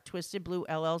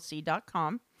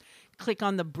www.twistedbluellc.com. Click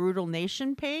on the Brutal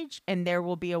Nation page, and there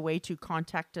will be a way to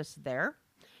contact us there.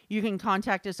 You can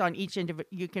contact us on each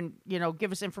you can,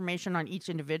 give us information on each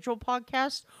individual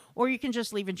podcast, or you can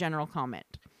just leave a general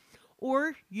comment.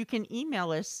 Or you can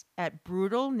email us at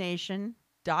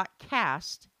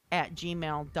brutalnation.cast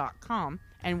gmail.com,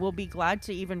 and we'll be glad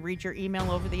to even read your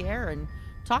email over the air and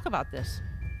talk about this.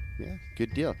 Yeah,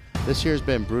 good deal. This here has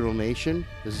been Brutal Nation.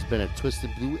 This has been a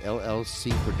Twisted Blue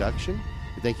LLC production.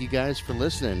 Thank you guys for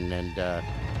listening, and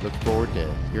look forward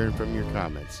to hearing from your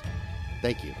comments.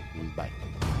 Thank you, and bye.